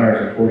stubborn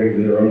desires according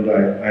to their own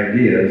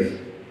ideas.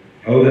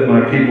 Oh, that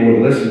my people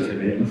would listen to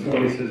me. Listen to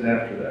what he says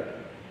after that.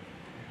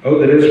 Oh,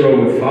 that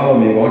Israel would follow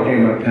me, walking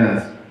in my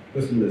paths.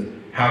 Listen to this.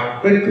 How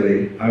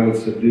quickly I would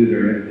subdue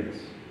their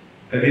enemies.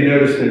 Have you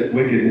noticed that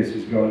wickedness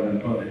is going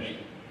unpunished?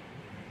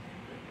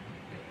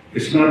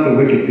 It's not the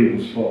wicked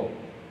people's fault.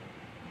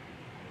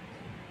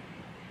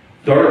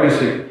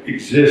 Darkness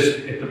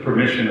exists at the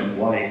permission of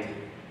light.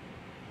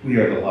 We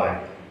are the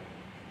light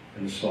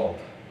and the salt.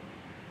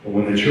 But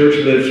when the church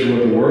lives for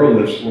what the world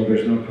lives for,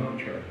 there's no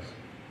contrast.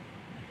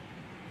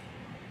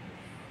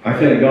 I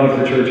thank God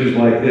for churches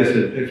like this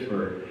at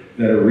Pittsburgh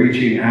that are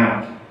reaching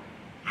out,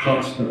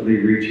 constantly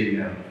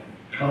reaching out,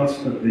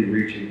 constantly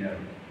reaching out.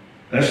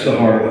 That's the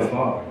heart of the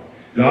Father.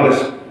 God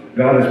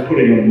is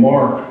putting a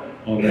mark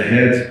on the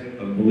heads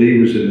of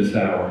believers in this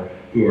hour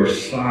who are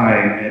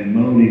sighing and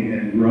moaning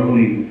and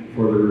groaning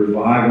for the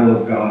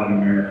revival of God in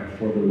America,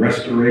 for the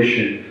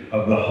restoration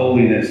of the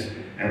holiness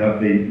and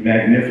of the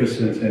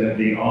magnificence and of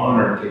the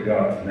honor to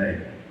God's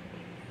name.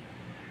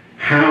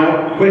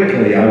 How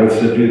quickly I would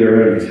subdue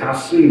their enemies. How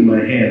soon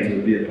my hands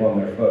would be upon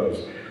their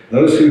foes.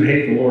 Those who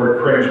hate the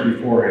Lord cringe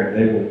before him.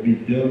 They will be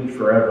doomed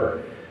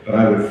forever. But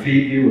I would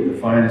feed you with the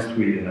finest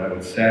wheat, and I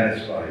would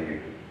satisfy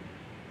you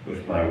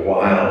with my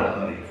wild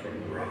honey from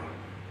the rock.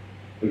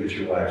 Look at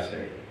your wife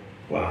say,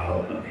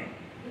 wild honey.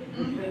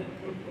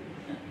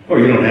 Oh,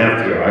 you don't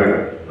have to. I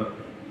would.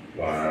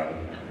 Wild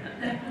honey.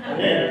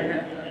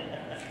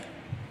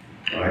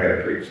 Oh, I got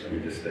to preach. Let me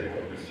just stay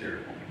focused here.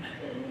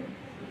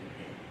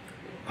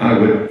 I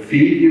would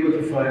feed you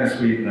with the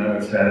finest wheat, and I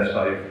would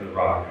satisfy you with the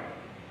rock.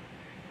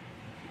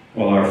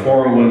 While our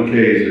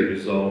 401ks are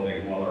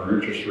dissolving, while our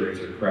interest rates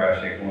are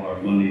crashing, while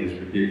our money is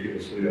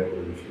ridiculously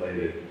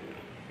overinflated,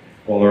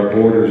 while our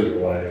borders are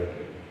wide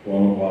open,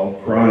 while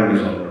crime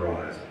is on the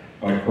rise,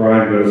 while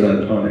crime goes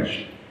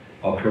unpunished,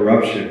 while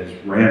corruption is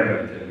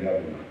rampant in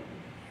government.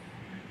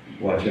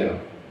 Watch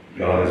out.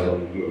 God is on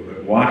the move.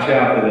 But watch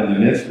out that in the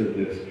midst of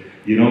this,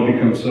 you don't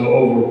become so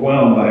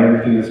overwhelmed by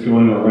everything that's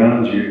going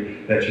around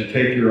you that you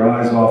take your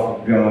eyes off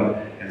of God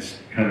and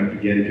kind of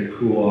begin to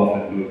cool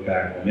off and move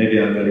back. Well, maybe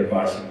I better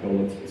buy some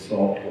bullets and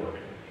salt pork.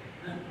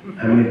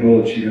 How many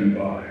bullets are you going to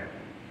buy?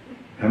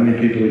 How many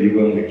people are you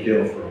willing to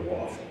kill for a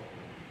waffle?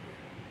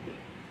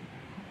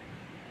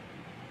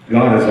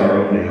 God is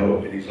our only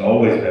hope, and He's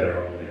always been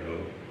our only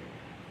hope.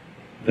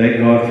 Thank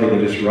God for the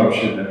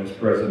disruption that was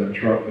President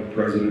Trump, but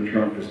President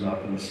Trump is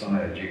not the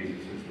Messiah.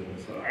 Jesus is the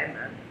Messiah.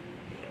 Amen.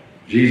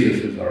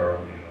 Jesus is our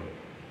only hope.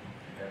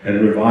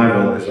 And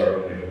revival is our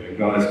only hope. And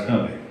God is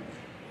coming.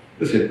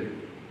 Listen,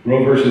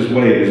 Roe versus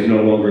Wade is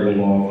no longer the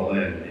law of the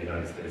land in the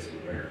United States of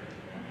America.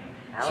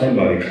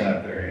 Somebody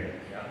clap their hands.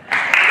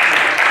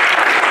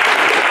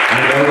 I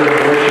know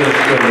that abortion is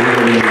still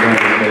legal in the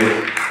United States.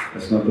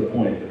 That's not the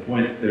point. The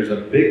point, there's a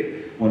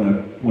big,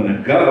 when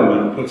a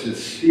government puts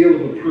its seal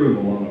of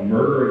approval on the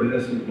murder of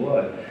innocent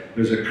blood,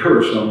 there's a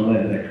curse on the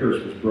land. That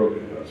curse was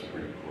broken by the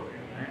Supreme Court.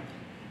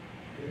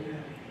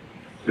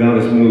 God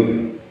is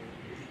moving.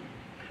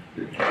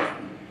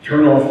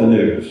 Turn off the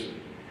news.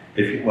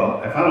 If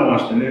I don't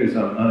watch the news,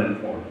 I'm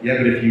uninformed. Yeah,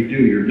 but if you do,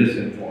 you're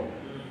misinformed.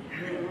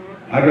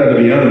 I'd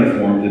rather be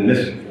uninformed than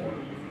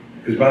misinformed.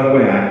 Because by the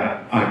way,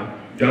 I've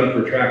done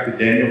protracted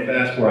Daniel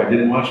fast where I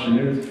didn't watch the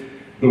news.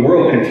 The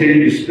world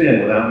continued to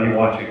spin without me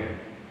watching it.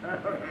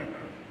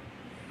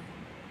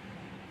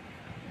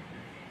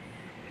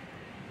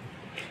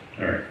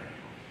 All right.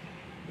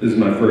 This is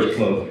my first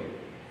closing.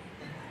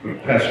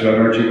 Pastor Doug,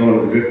 aren't you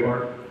going to the good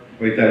part?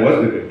 Wait, that was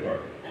the good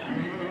part.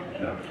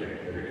 No, okay,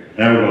 here we go.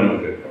 Now we're going to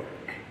the good part.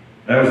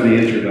 That was the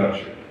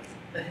introduction.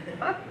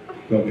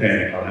 Don't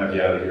panic, I'll have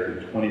you out of here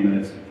in 20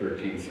 minutes and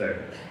 13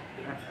 seconds.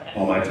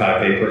 All my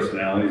type A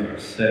personalities are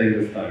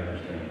setting the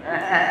timers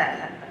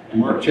down.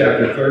 Mark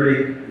chapter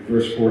 30,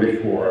 verse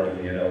 44 in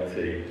the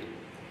NLT.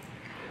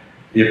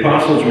 The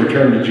apostles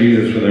returned to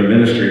Jesus for their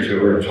ministry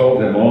tour and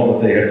told him all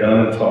that they had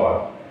done and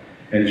taught.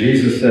 And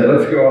Jesus said,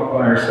 let's go off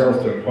by ourselves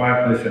to a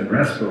quiet place and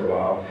rest for a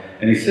while.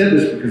 And he said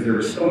this because there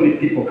were so many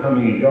people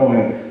coming and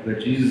going that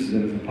Jesus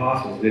and his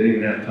apostles didn't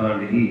even have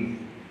time to eat.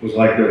 It was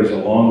like there was a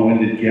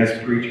long-winded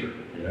guest preacher.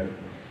 You know?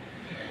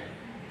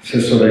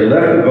 So they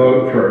left the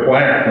boat for a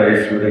quiet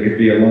place where they could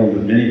be alone,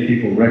 but many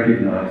people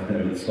recognized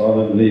them and saw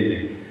them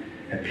leaving.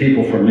 And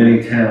people from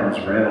many towns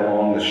ran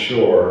along the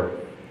shore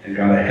and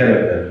got ahead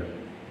of them.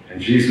 And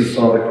Jesus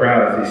saw the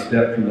crowd as he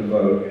stepped from the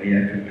boat, and he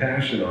had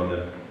compassion on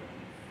them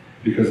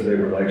because they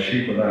were like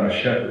sheep without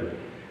a shepherd.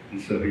 And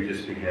so he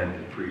just began to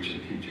preach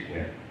and teach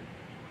again.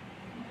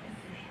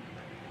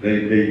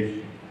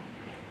 They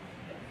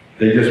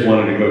just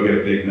wanted to go get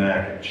a Big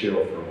Mac and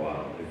chill for a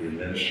while. They'd been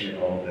ministering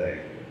all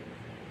day.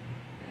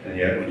 And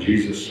yet when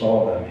Jesus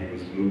saw them, he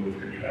was moved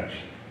with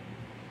compassion.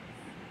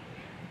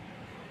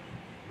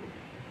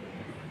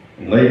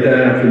 And late that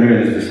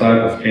afternoon, his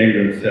disciples came to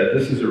him and said,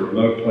 this is a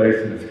remote place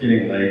and it's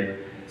getting late.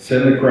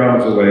 Send the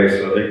crowds away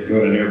so they can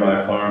go to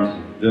nearby farms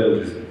and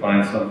villages and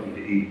find something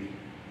to eat.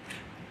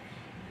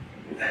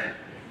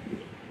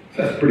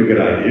 So that's a pretty good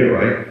idea,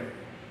 right?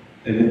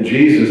 And then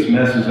Jesus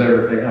messes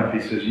everything up.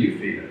 He says, you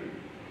feed them.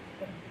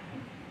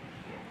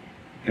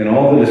 And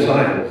all the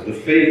disciples, the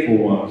faithful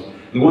ones,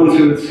 the ones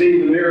who had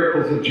seen the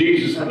miracles of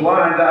Jesus, the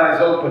blind eyes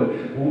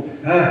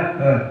open.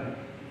 I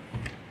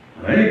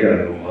ain't got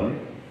no money.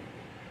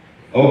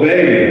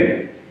 Obey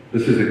me.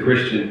 This is a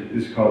Christian,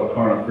 this is called a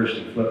carnal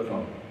Christian flip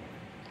phone.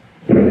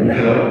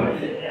 Hello?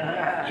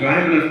 Do I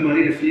have enough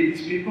money to feed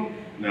these people?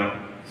 No.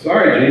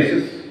 Sorry,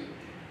 Jesus.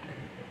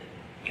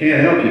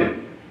 Can't help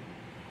you.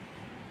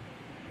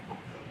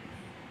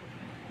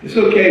 It's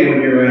okay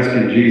when you're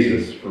asking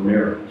Jesus for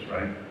miracles,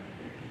 right?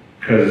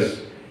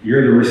 Because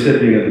you're the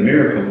recipient of the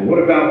miracle. But what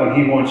about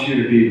when he wants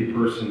you to be the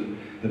person,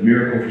 the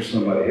miracle for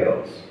somebody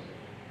else?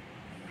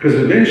 Because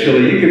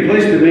eventually you can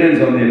place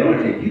demands on the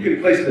anointing. You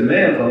can place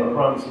demands on the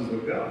promises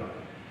of God.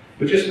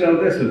 But just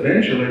know this,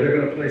 eventually they're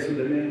going to place a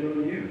demand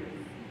on you.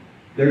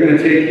 They're going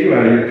to take you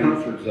out of your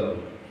comfort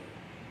zone.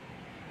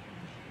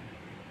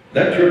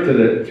 That trip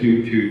to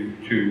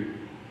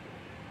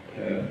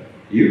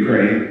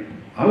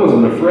Ukraine, I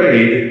wasn't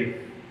afraid.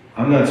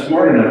 I'm not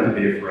smart enough to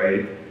be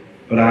afraid.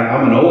 But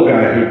I'm an old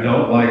guy who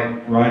don't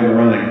like riding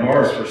around in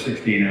cars for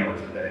 16 hours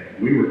a day.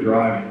 We were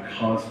driving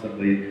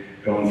constantly,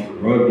 going through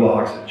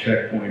roadblocks and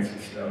checkpoints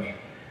and stuff.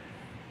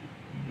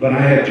 But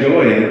I had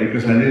joy in it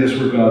because I knew this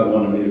was where God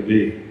wanted me to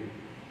be.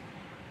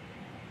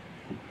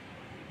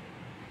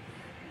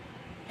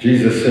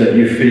 Jesus said,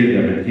 you feed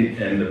them.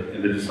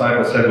 And the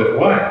disciples said, with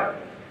what?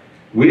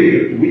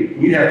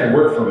 We have to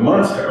work for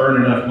months to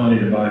earn enough money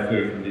to buy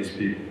food from these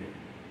people.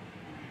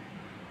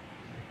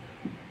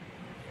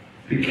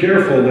 Be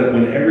careful that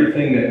when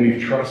everything that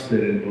we've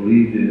trusted and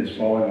believed in is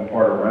falling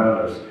apart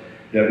around us,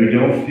 that we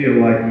don't feel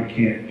like we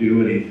can't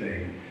do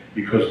anything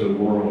because the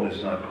world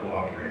is not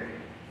cooperating.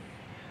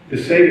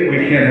 To say that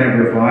we can't have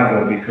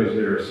revival because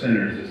there are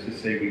sinners is to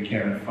say we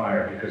can't have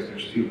fire because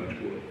there's too much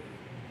wood.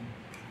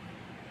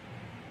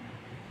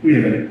 We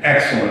have an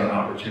excellent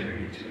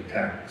opportunity to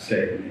attack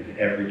Satan in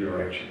every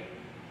direction.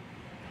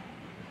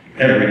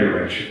 Every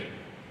direction.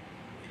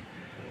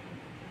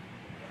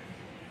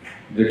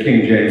 The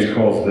King James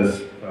calls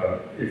this,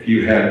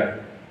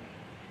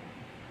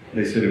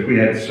 they said if we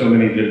had so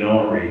many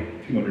denarii,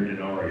 200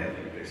 denarii I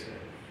think they said,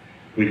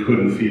 we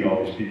couldn't feed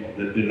all these people.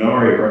 The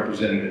denarii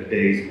represented a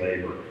day's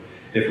labor.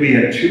 If we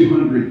had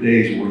 200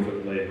 days worth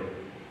of labor,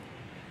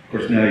 of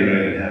course now you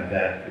don't even have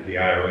that. The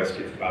IRS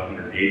gets about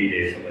 180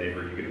 days of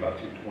labor, you get about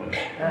 220.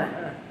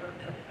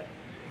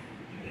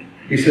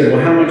 He said,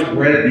 well, how much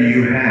bread do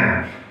you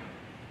have?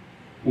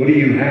 What do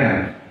you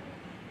have?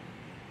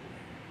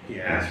 He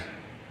asked.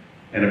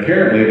 And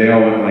apparently they all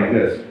went like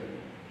this.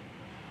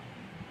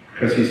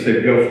 Because he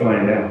said, go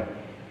find out.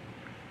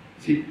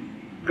 See,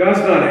 God's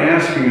not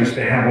asking us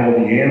to have all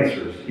the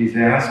answers. He's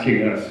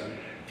asking us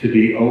to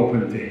be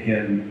open to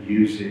him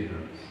using us.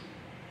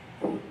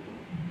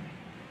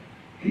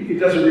 It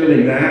doesn't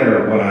really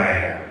matter what I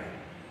have.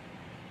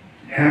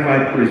 Have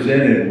I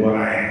presented what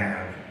I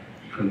have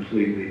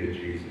completely to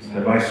Jesus?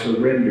 Have I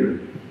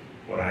surrendered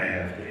what I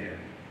have to him?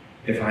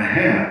 If I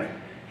have,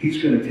 he's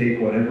going to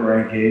take whatever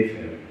I gave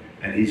him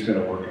and he's going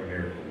to work a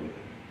miracle with it.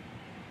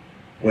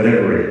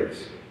 Whatever it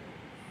is.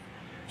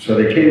 So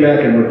they came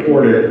back and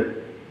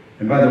reported,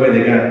 and by the way,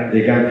 they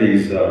got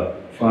these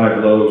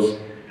 5 loaves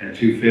and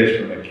 2 fish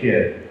from a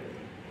kid.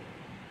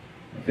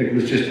 I think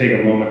let's just take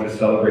a moment to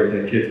celebrate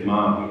that kid's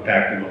mom who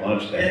packed him a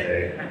lunch that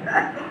day.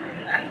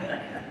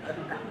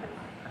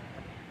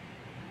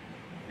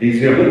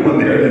 He's the only one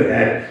there that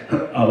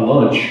had a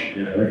lunch.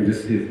 You know, you can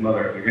just see his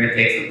mother, you're going to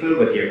take some food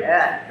with you.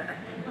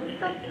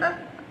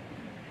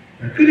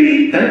 I could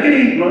eat,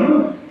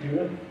 Mom. You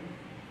know?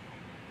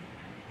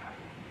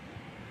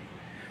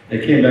 They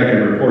came back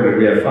and reported,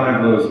 we have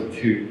 5 loaves and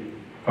 2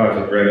 pies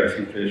of bread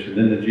and 2 fish. And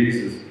then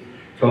Jesus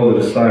told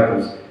the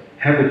disciples,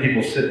 have the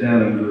people sit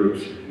down in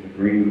groups in the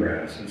green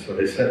grass. And so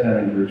they sat down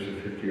in groups of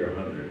 50 or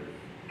 100.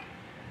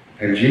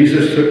 And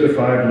Jesus took the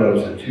 5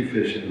 loaves and 2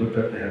 fish and looked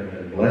up to heaven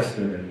and blessed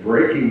them. And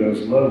breaking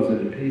those loaves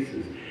into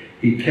pieces,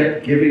 he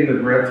kept giving the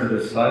bread to the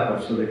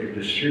disciples so they could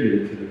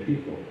distribute it to the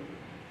people.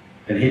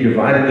 And he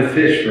divided the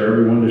fish for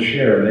everyone to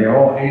share, and they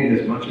all ate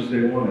as much as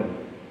they wanted.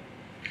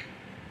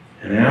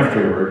 And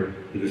afterward,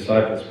 the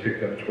disciples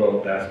picked up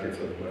 12 baskets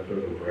of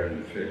leftover bread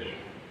and fish.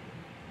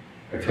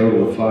 A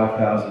total of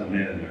 5,000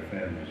 men and their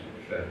families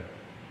were fed.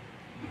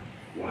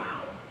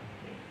 Wow.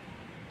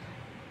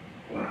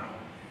 Wow.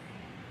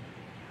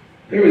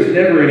 There was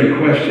never any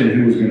question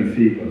who was going to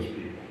feed those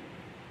people.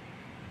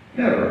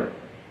 Never.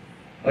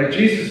 Like,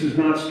 Jesus is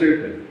not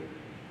stupid.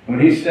 When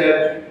he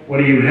said, what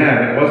do you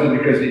have? It wasn't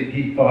because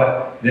he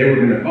thought they were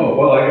going to, oh,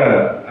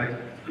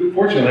 well,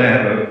 fortunately I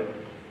have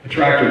a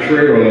tractor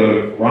trailer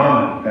load of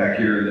ramen back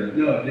here.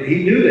 No,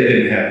 he knew they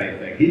didn't have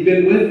anything. He'd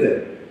been with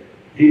them.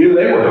 He knew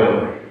they were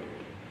hungry.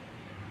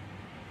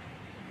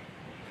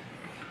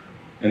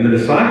 And the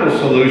disciples'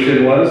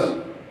 solution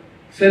was,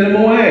 send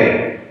them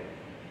away.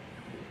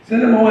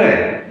 Send them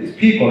away. These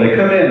people, they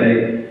come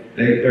in,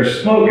 they're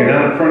smoking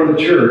out in front of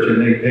the church,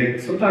 and they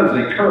sometimes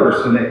they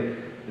curse, and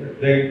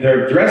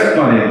They're dressed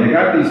funny, and they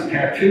got these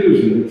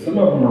tattoos, and some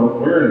of them are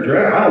wearing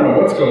dress. I don't know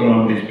what's going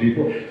on with these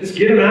people. Just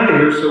get them out of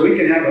here so we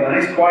can have a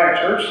nice, quiet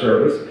church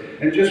service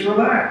and just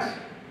relax.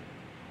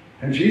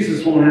 And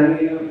Jesus won't have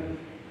any of it.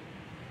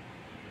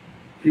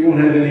 He won't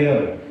have any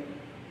of it.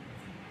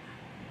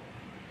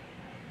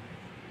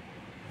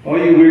 All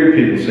you weird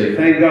people say,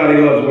 thank God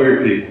he loves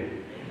weird people.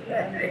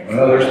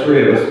 Well, there's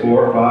 3 of us,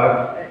 4,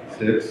 5,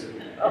 6,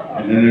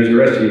 and then there's the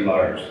rest of you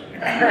liars.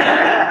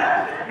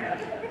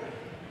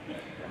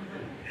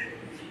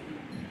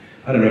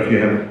 I don't know if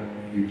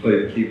you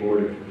play the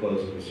keyboard at the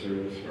close of the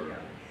service, or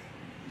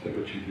is that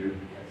what you do?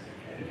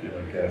 If you'd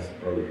like to ask the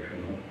brother to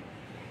come up.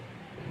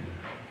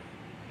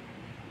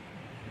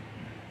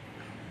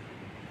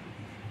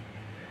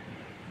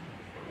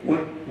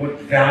 What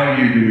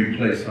value do we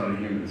place on a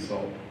human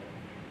soul?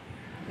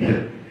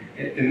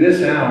 In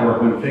this hour,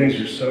 when things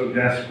are so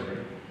desperate,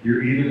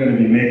 you're either going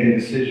to be making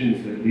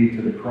decisions that lead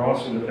to the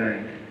cross or the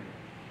bank.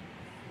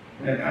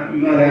 And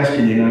I'm not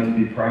asking you not to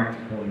be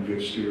practical and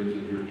good stewards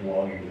of your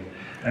belongings.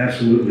 I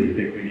absolutely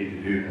think we need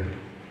to do that.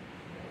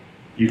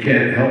 You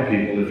can't help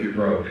people if you're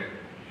broke.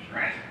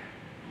 Right.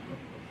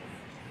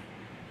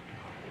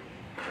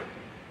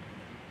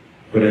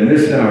 But in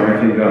this hour,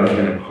 I think God is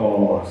going to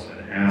call us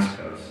and ask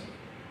us,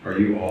 are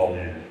you all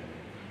in?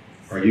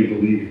 Are you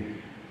believing?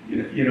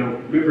 You know,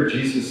 remember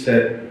Jesus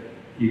said,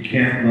 you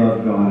can't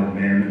love God and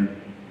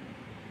mammon.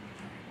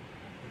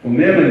 Well,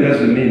 mammon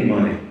doesn't mean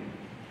money.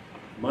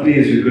 Money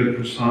is a good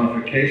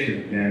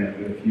personification of mammon,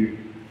 but if you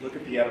look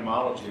at the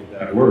etymology of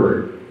that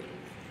word,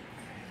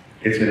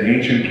 it's an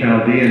ancient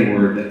Chaldean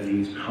word that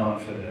means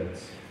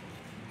confidence.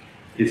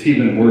 It's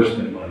even worse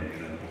than money,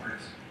 in other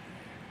words.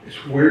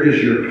 It's where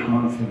does your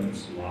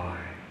confidence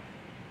lie?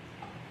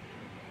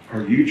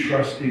 Are you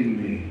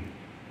trusting me,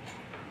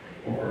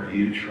 or are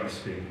you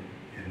trusting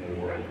in the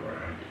world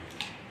around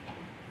you?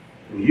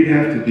 Well, you'd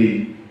have to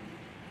be,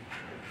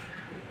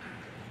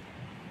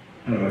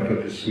 how do I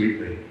put this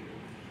sweetly?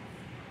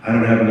 I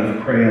don't have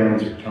enough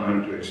crayons or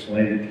time to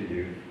explain it to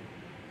you.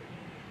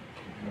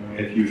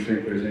 If you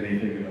think there's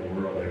anything in the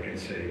world that can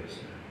save us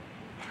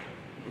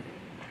now.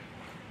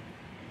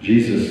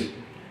 Jesus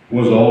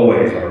was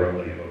always our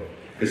only hope.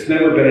 It's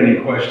never been any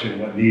question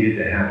what needed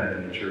to happen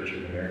in the Church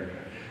of America.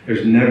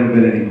 There's never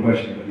been any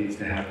question what needs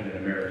to happen in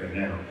America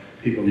now.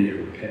 People need to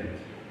repent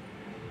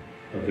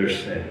of their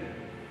sin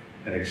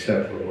and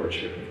accept the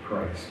Lordship of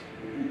Christ.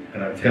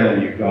 And I'm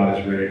telling you, God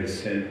is ready to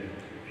send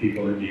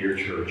people into your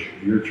church,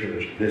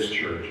 this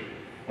church,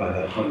 by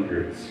the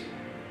hundreds.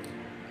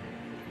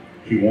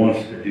 He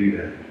wants to do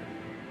that.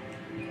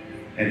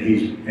 And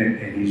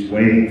he's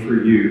waiting for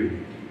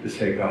you to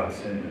say, God,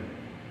 send them.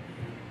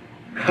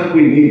 God,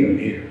 we need them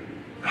here.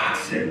 God,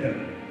 send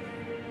them.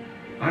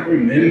 I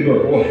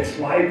remember what it's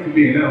like to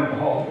be an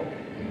alcoholic.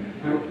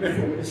 I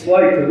remember what it's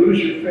like to lose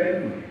your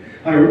family.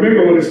 I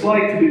remember what it's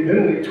like to be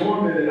mentally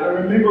tormented. I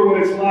remember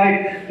what it's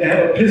like to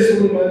have a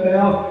pistol in my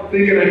mouth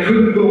thinking I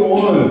couldn't go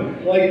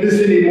on like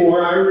this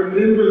anymore. I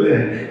remember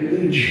that. And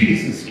then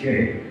Jesus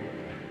came.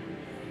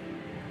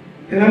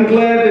 And I'm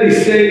glad that he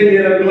saved me,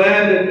 and I'm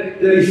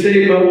glad that he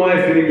saved my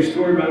wife and he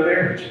restored my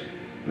marriage.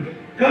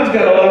 God's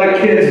got a lot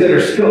of kids that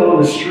are still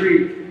on the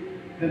street,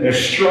 and they're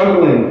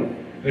struggling.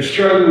 They're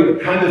struggling with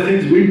the kind of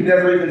things we've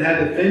never even had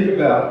to think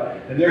about,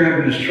 and they're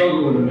having to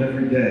struggle with them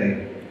every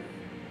day.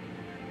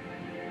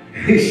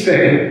 And he's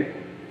saying,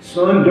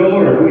 son,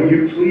 daughter, will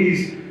you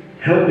please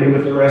help me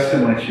with the rest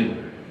of my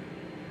children?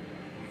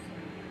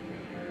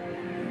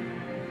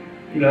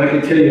 You know, I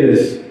can tell you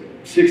this,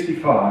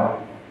 65,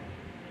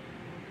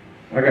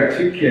 I got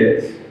 2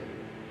 kids,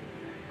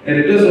 and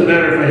it doesn't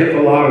matter if I hit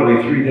the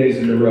lottery 3 days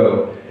in a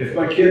row. If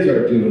my kids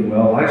aren't doing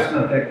well, life's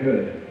not that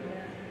good.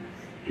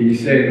 Can you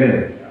say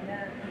amen?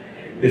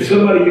 If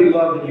somebody you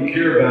love and you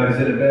care about is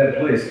in a bad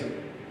place,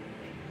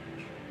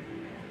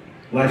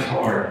 life's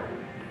hard.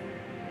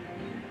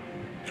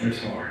 It's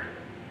hard.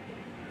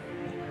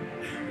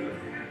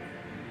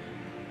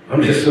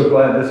 I'm just so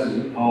glad this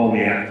is all we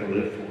have to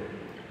live for.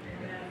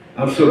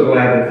 I'm so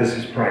glad that this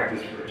is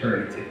practice for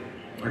eternity.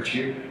 Aren't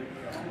you?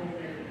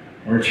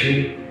 Aren't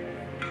you?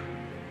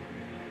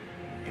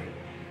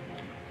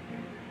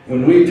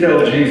 When we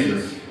tell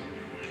Jesus,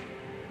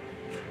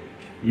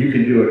 you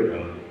can do it, God.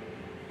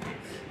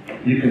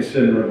 You can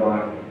send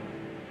revival.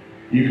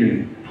 You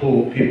can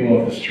pull people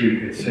off the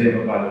street and save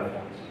them by the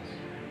thousands.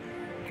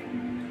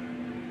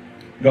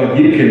 God,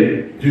 you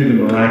can do the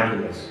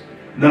miraculous.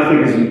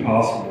 Nothing is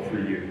impossible for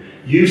you.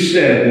 You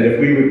said that if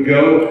we would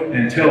go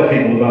and tell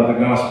people about the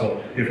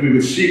gospel, if we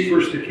would seek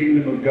first the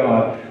kingdom of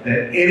God,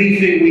 that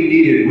anything we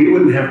needed, we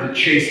wouldn't have to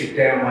chase it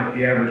down like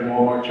the average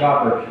Walmart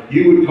shopper.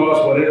 You would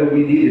cause whatever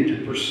we needed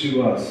to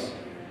pursue us.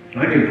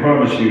 And I can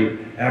promise you,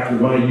 after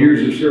my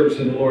years of service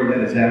in the Lord, that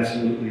is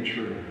absolutely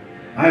true.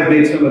 I have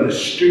made some of the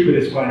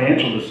stupidest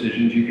financial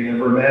decisions you can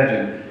ever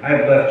imagine. I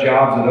have left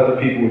jobs that other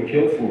people would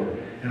kill for,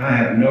 and I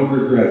have no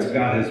regrets.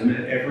 God has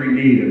met every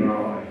need in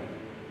our life.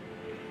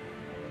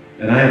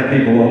 And I have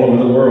people all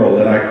over the world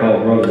that I call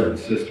brother and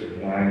sister,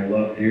 that I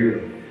love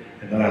dearly,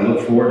 and that I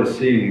look forward to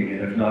seeing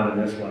again, if not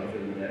in this life,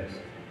 in the next.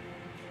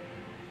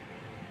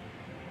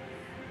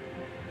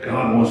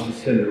 God wants to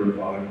send a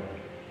revival.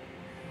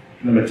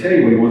 And I'm going to tell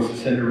you what he wants to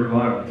send a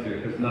revival to.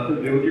 It has nothing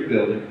to do with your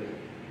building,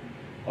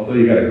 although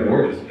you got a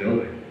gorgeous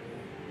building.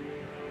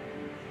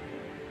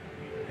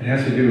 It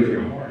has to do with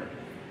your heart.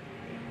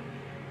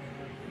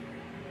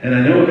 And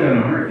I know what kind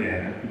of heart you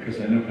have because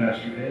I know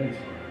Pastor Dan's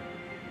heart.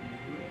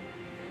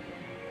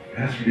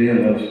 Pastor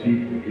Dan loves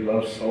people. He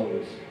loves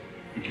souls.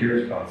 He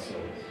cares about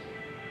souls.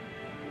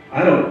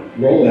 I don't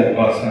roll that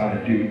bus out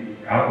and do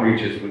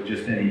outreaches with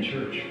just any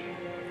church.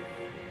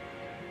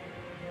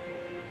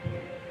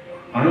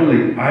 I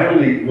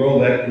only roll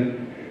that.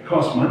 It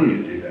costs money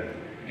to do that.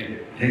 And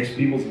it takes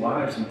people's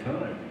lives and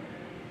time.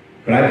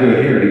 But I do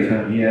it here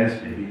anytime he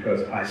asks me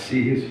because I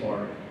see his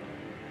heart.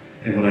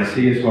 And when I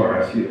see his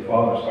heart, I see the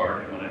Father's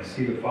heart. And when I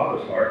see the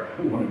Father's heart,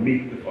 I want to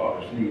meet the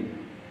Father's need,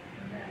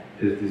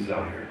 his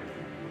desire.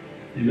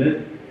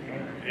 Amen?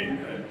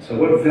 Amen. So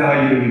what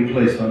value do we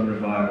place on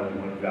revival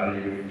and what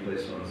value do we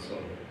place on soul?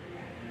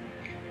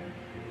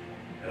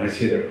 And I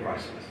say they're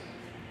priceless.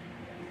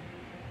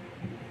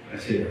 I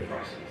say they're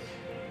priceless.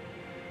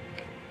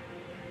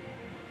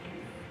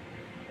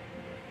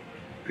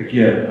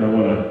 Again, I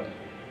want to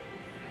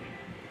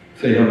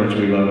say how much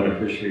we love and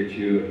appreciate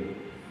you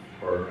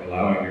for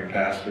allowing your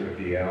pastor to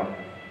be out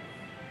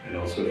and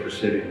also for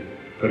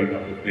putting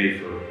up with me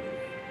for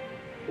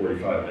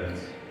 45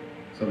 minutes.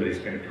 Somebody's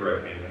going to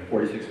correct me.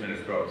 46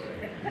 minutes, 12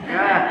 seconds.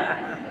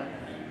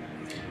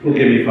 Well,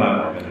 give me 5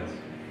 more minutes.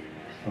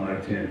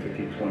 5, 10,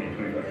 15, 20,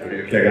 25,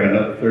 30. Okay, I got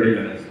another 30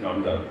 minutes. No,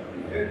 I'm done.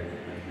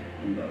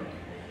 I'm done.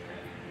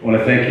 I want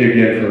to thank you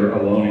again for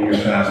allowing your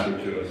pastor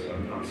to us.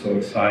 I'm so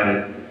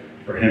excited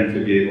for him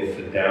to be able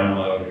to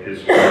download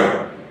his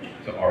word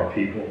to our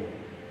people.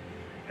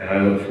 And I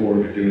look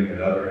forward to doing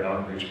another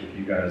outreach with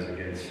you guys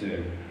again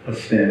soon.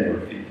 Let's stand to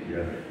our feet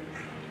together.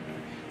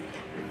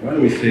 Why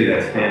do we say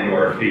that, stand to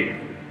our feet?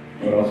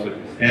 What else would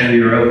you stand to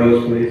your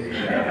elbows, please?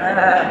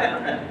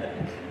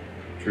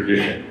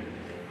 Tradition.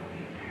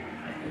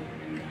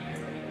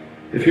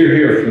 If you're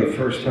here for the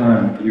first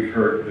time, you've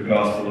heard the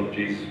gospel of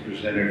Jesus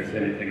presented as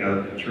anything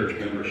other than church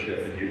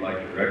membership, and you'd like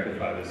to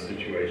rectify this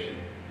situation,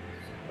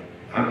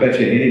 I bet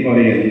you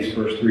anybody in these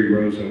first 3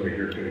 rows over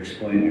here could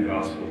explain the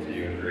gospel to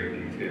you in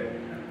great detail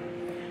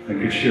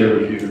and could share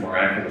with you the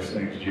miraculous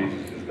things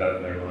Jesus has done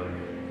in their life.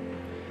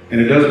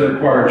 And it doesn't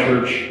require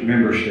church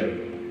membership.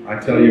 I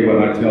tell you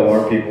what I tell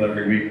our people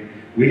every week.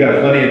 We got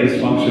plenty of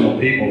dysfunctional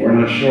people. We're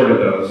not short of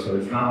those, so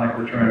it's not like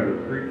we're trying to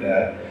recruit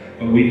that.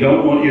 But we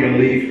don't want you to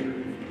leave.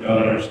 You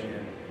don't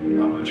understand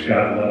how much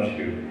God loves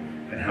you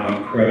and how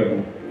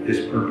incredible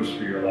his purpose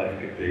for your life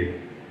could be.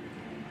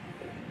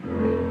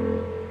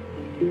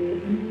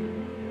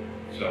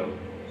 So,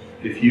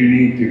 if you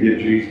need to get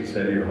Jesus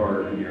into your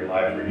heart and your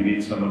life, or you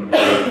need someone to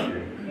pray with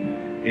you,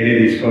 any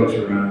of these folks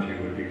around you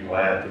would be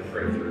glad to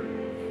pray through.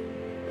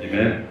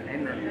 Amen?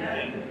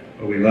 Amen.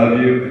 Well, we love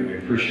you and we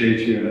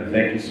appreciate you, and I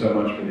thank you so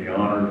much for the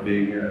honor of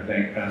being here. I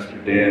thank Pastor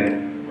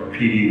Dan, or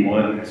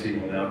PD1, as he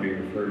will now be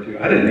referred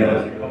to. I didn't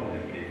realize they called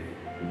him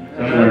PD.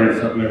 So I'm learning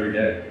something every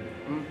day.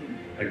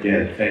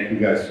 Again, thank you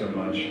guys so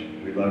much.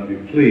 We love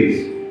you.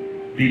 Please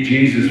be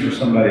Jesus for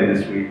somebody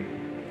this week,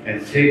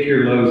 and take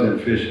your loaves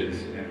and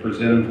fishes and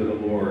present them to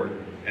the Lord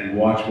and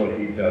watch what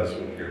he does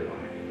with your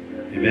life.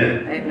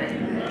 Amen?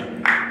 Amen.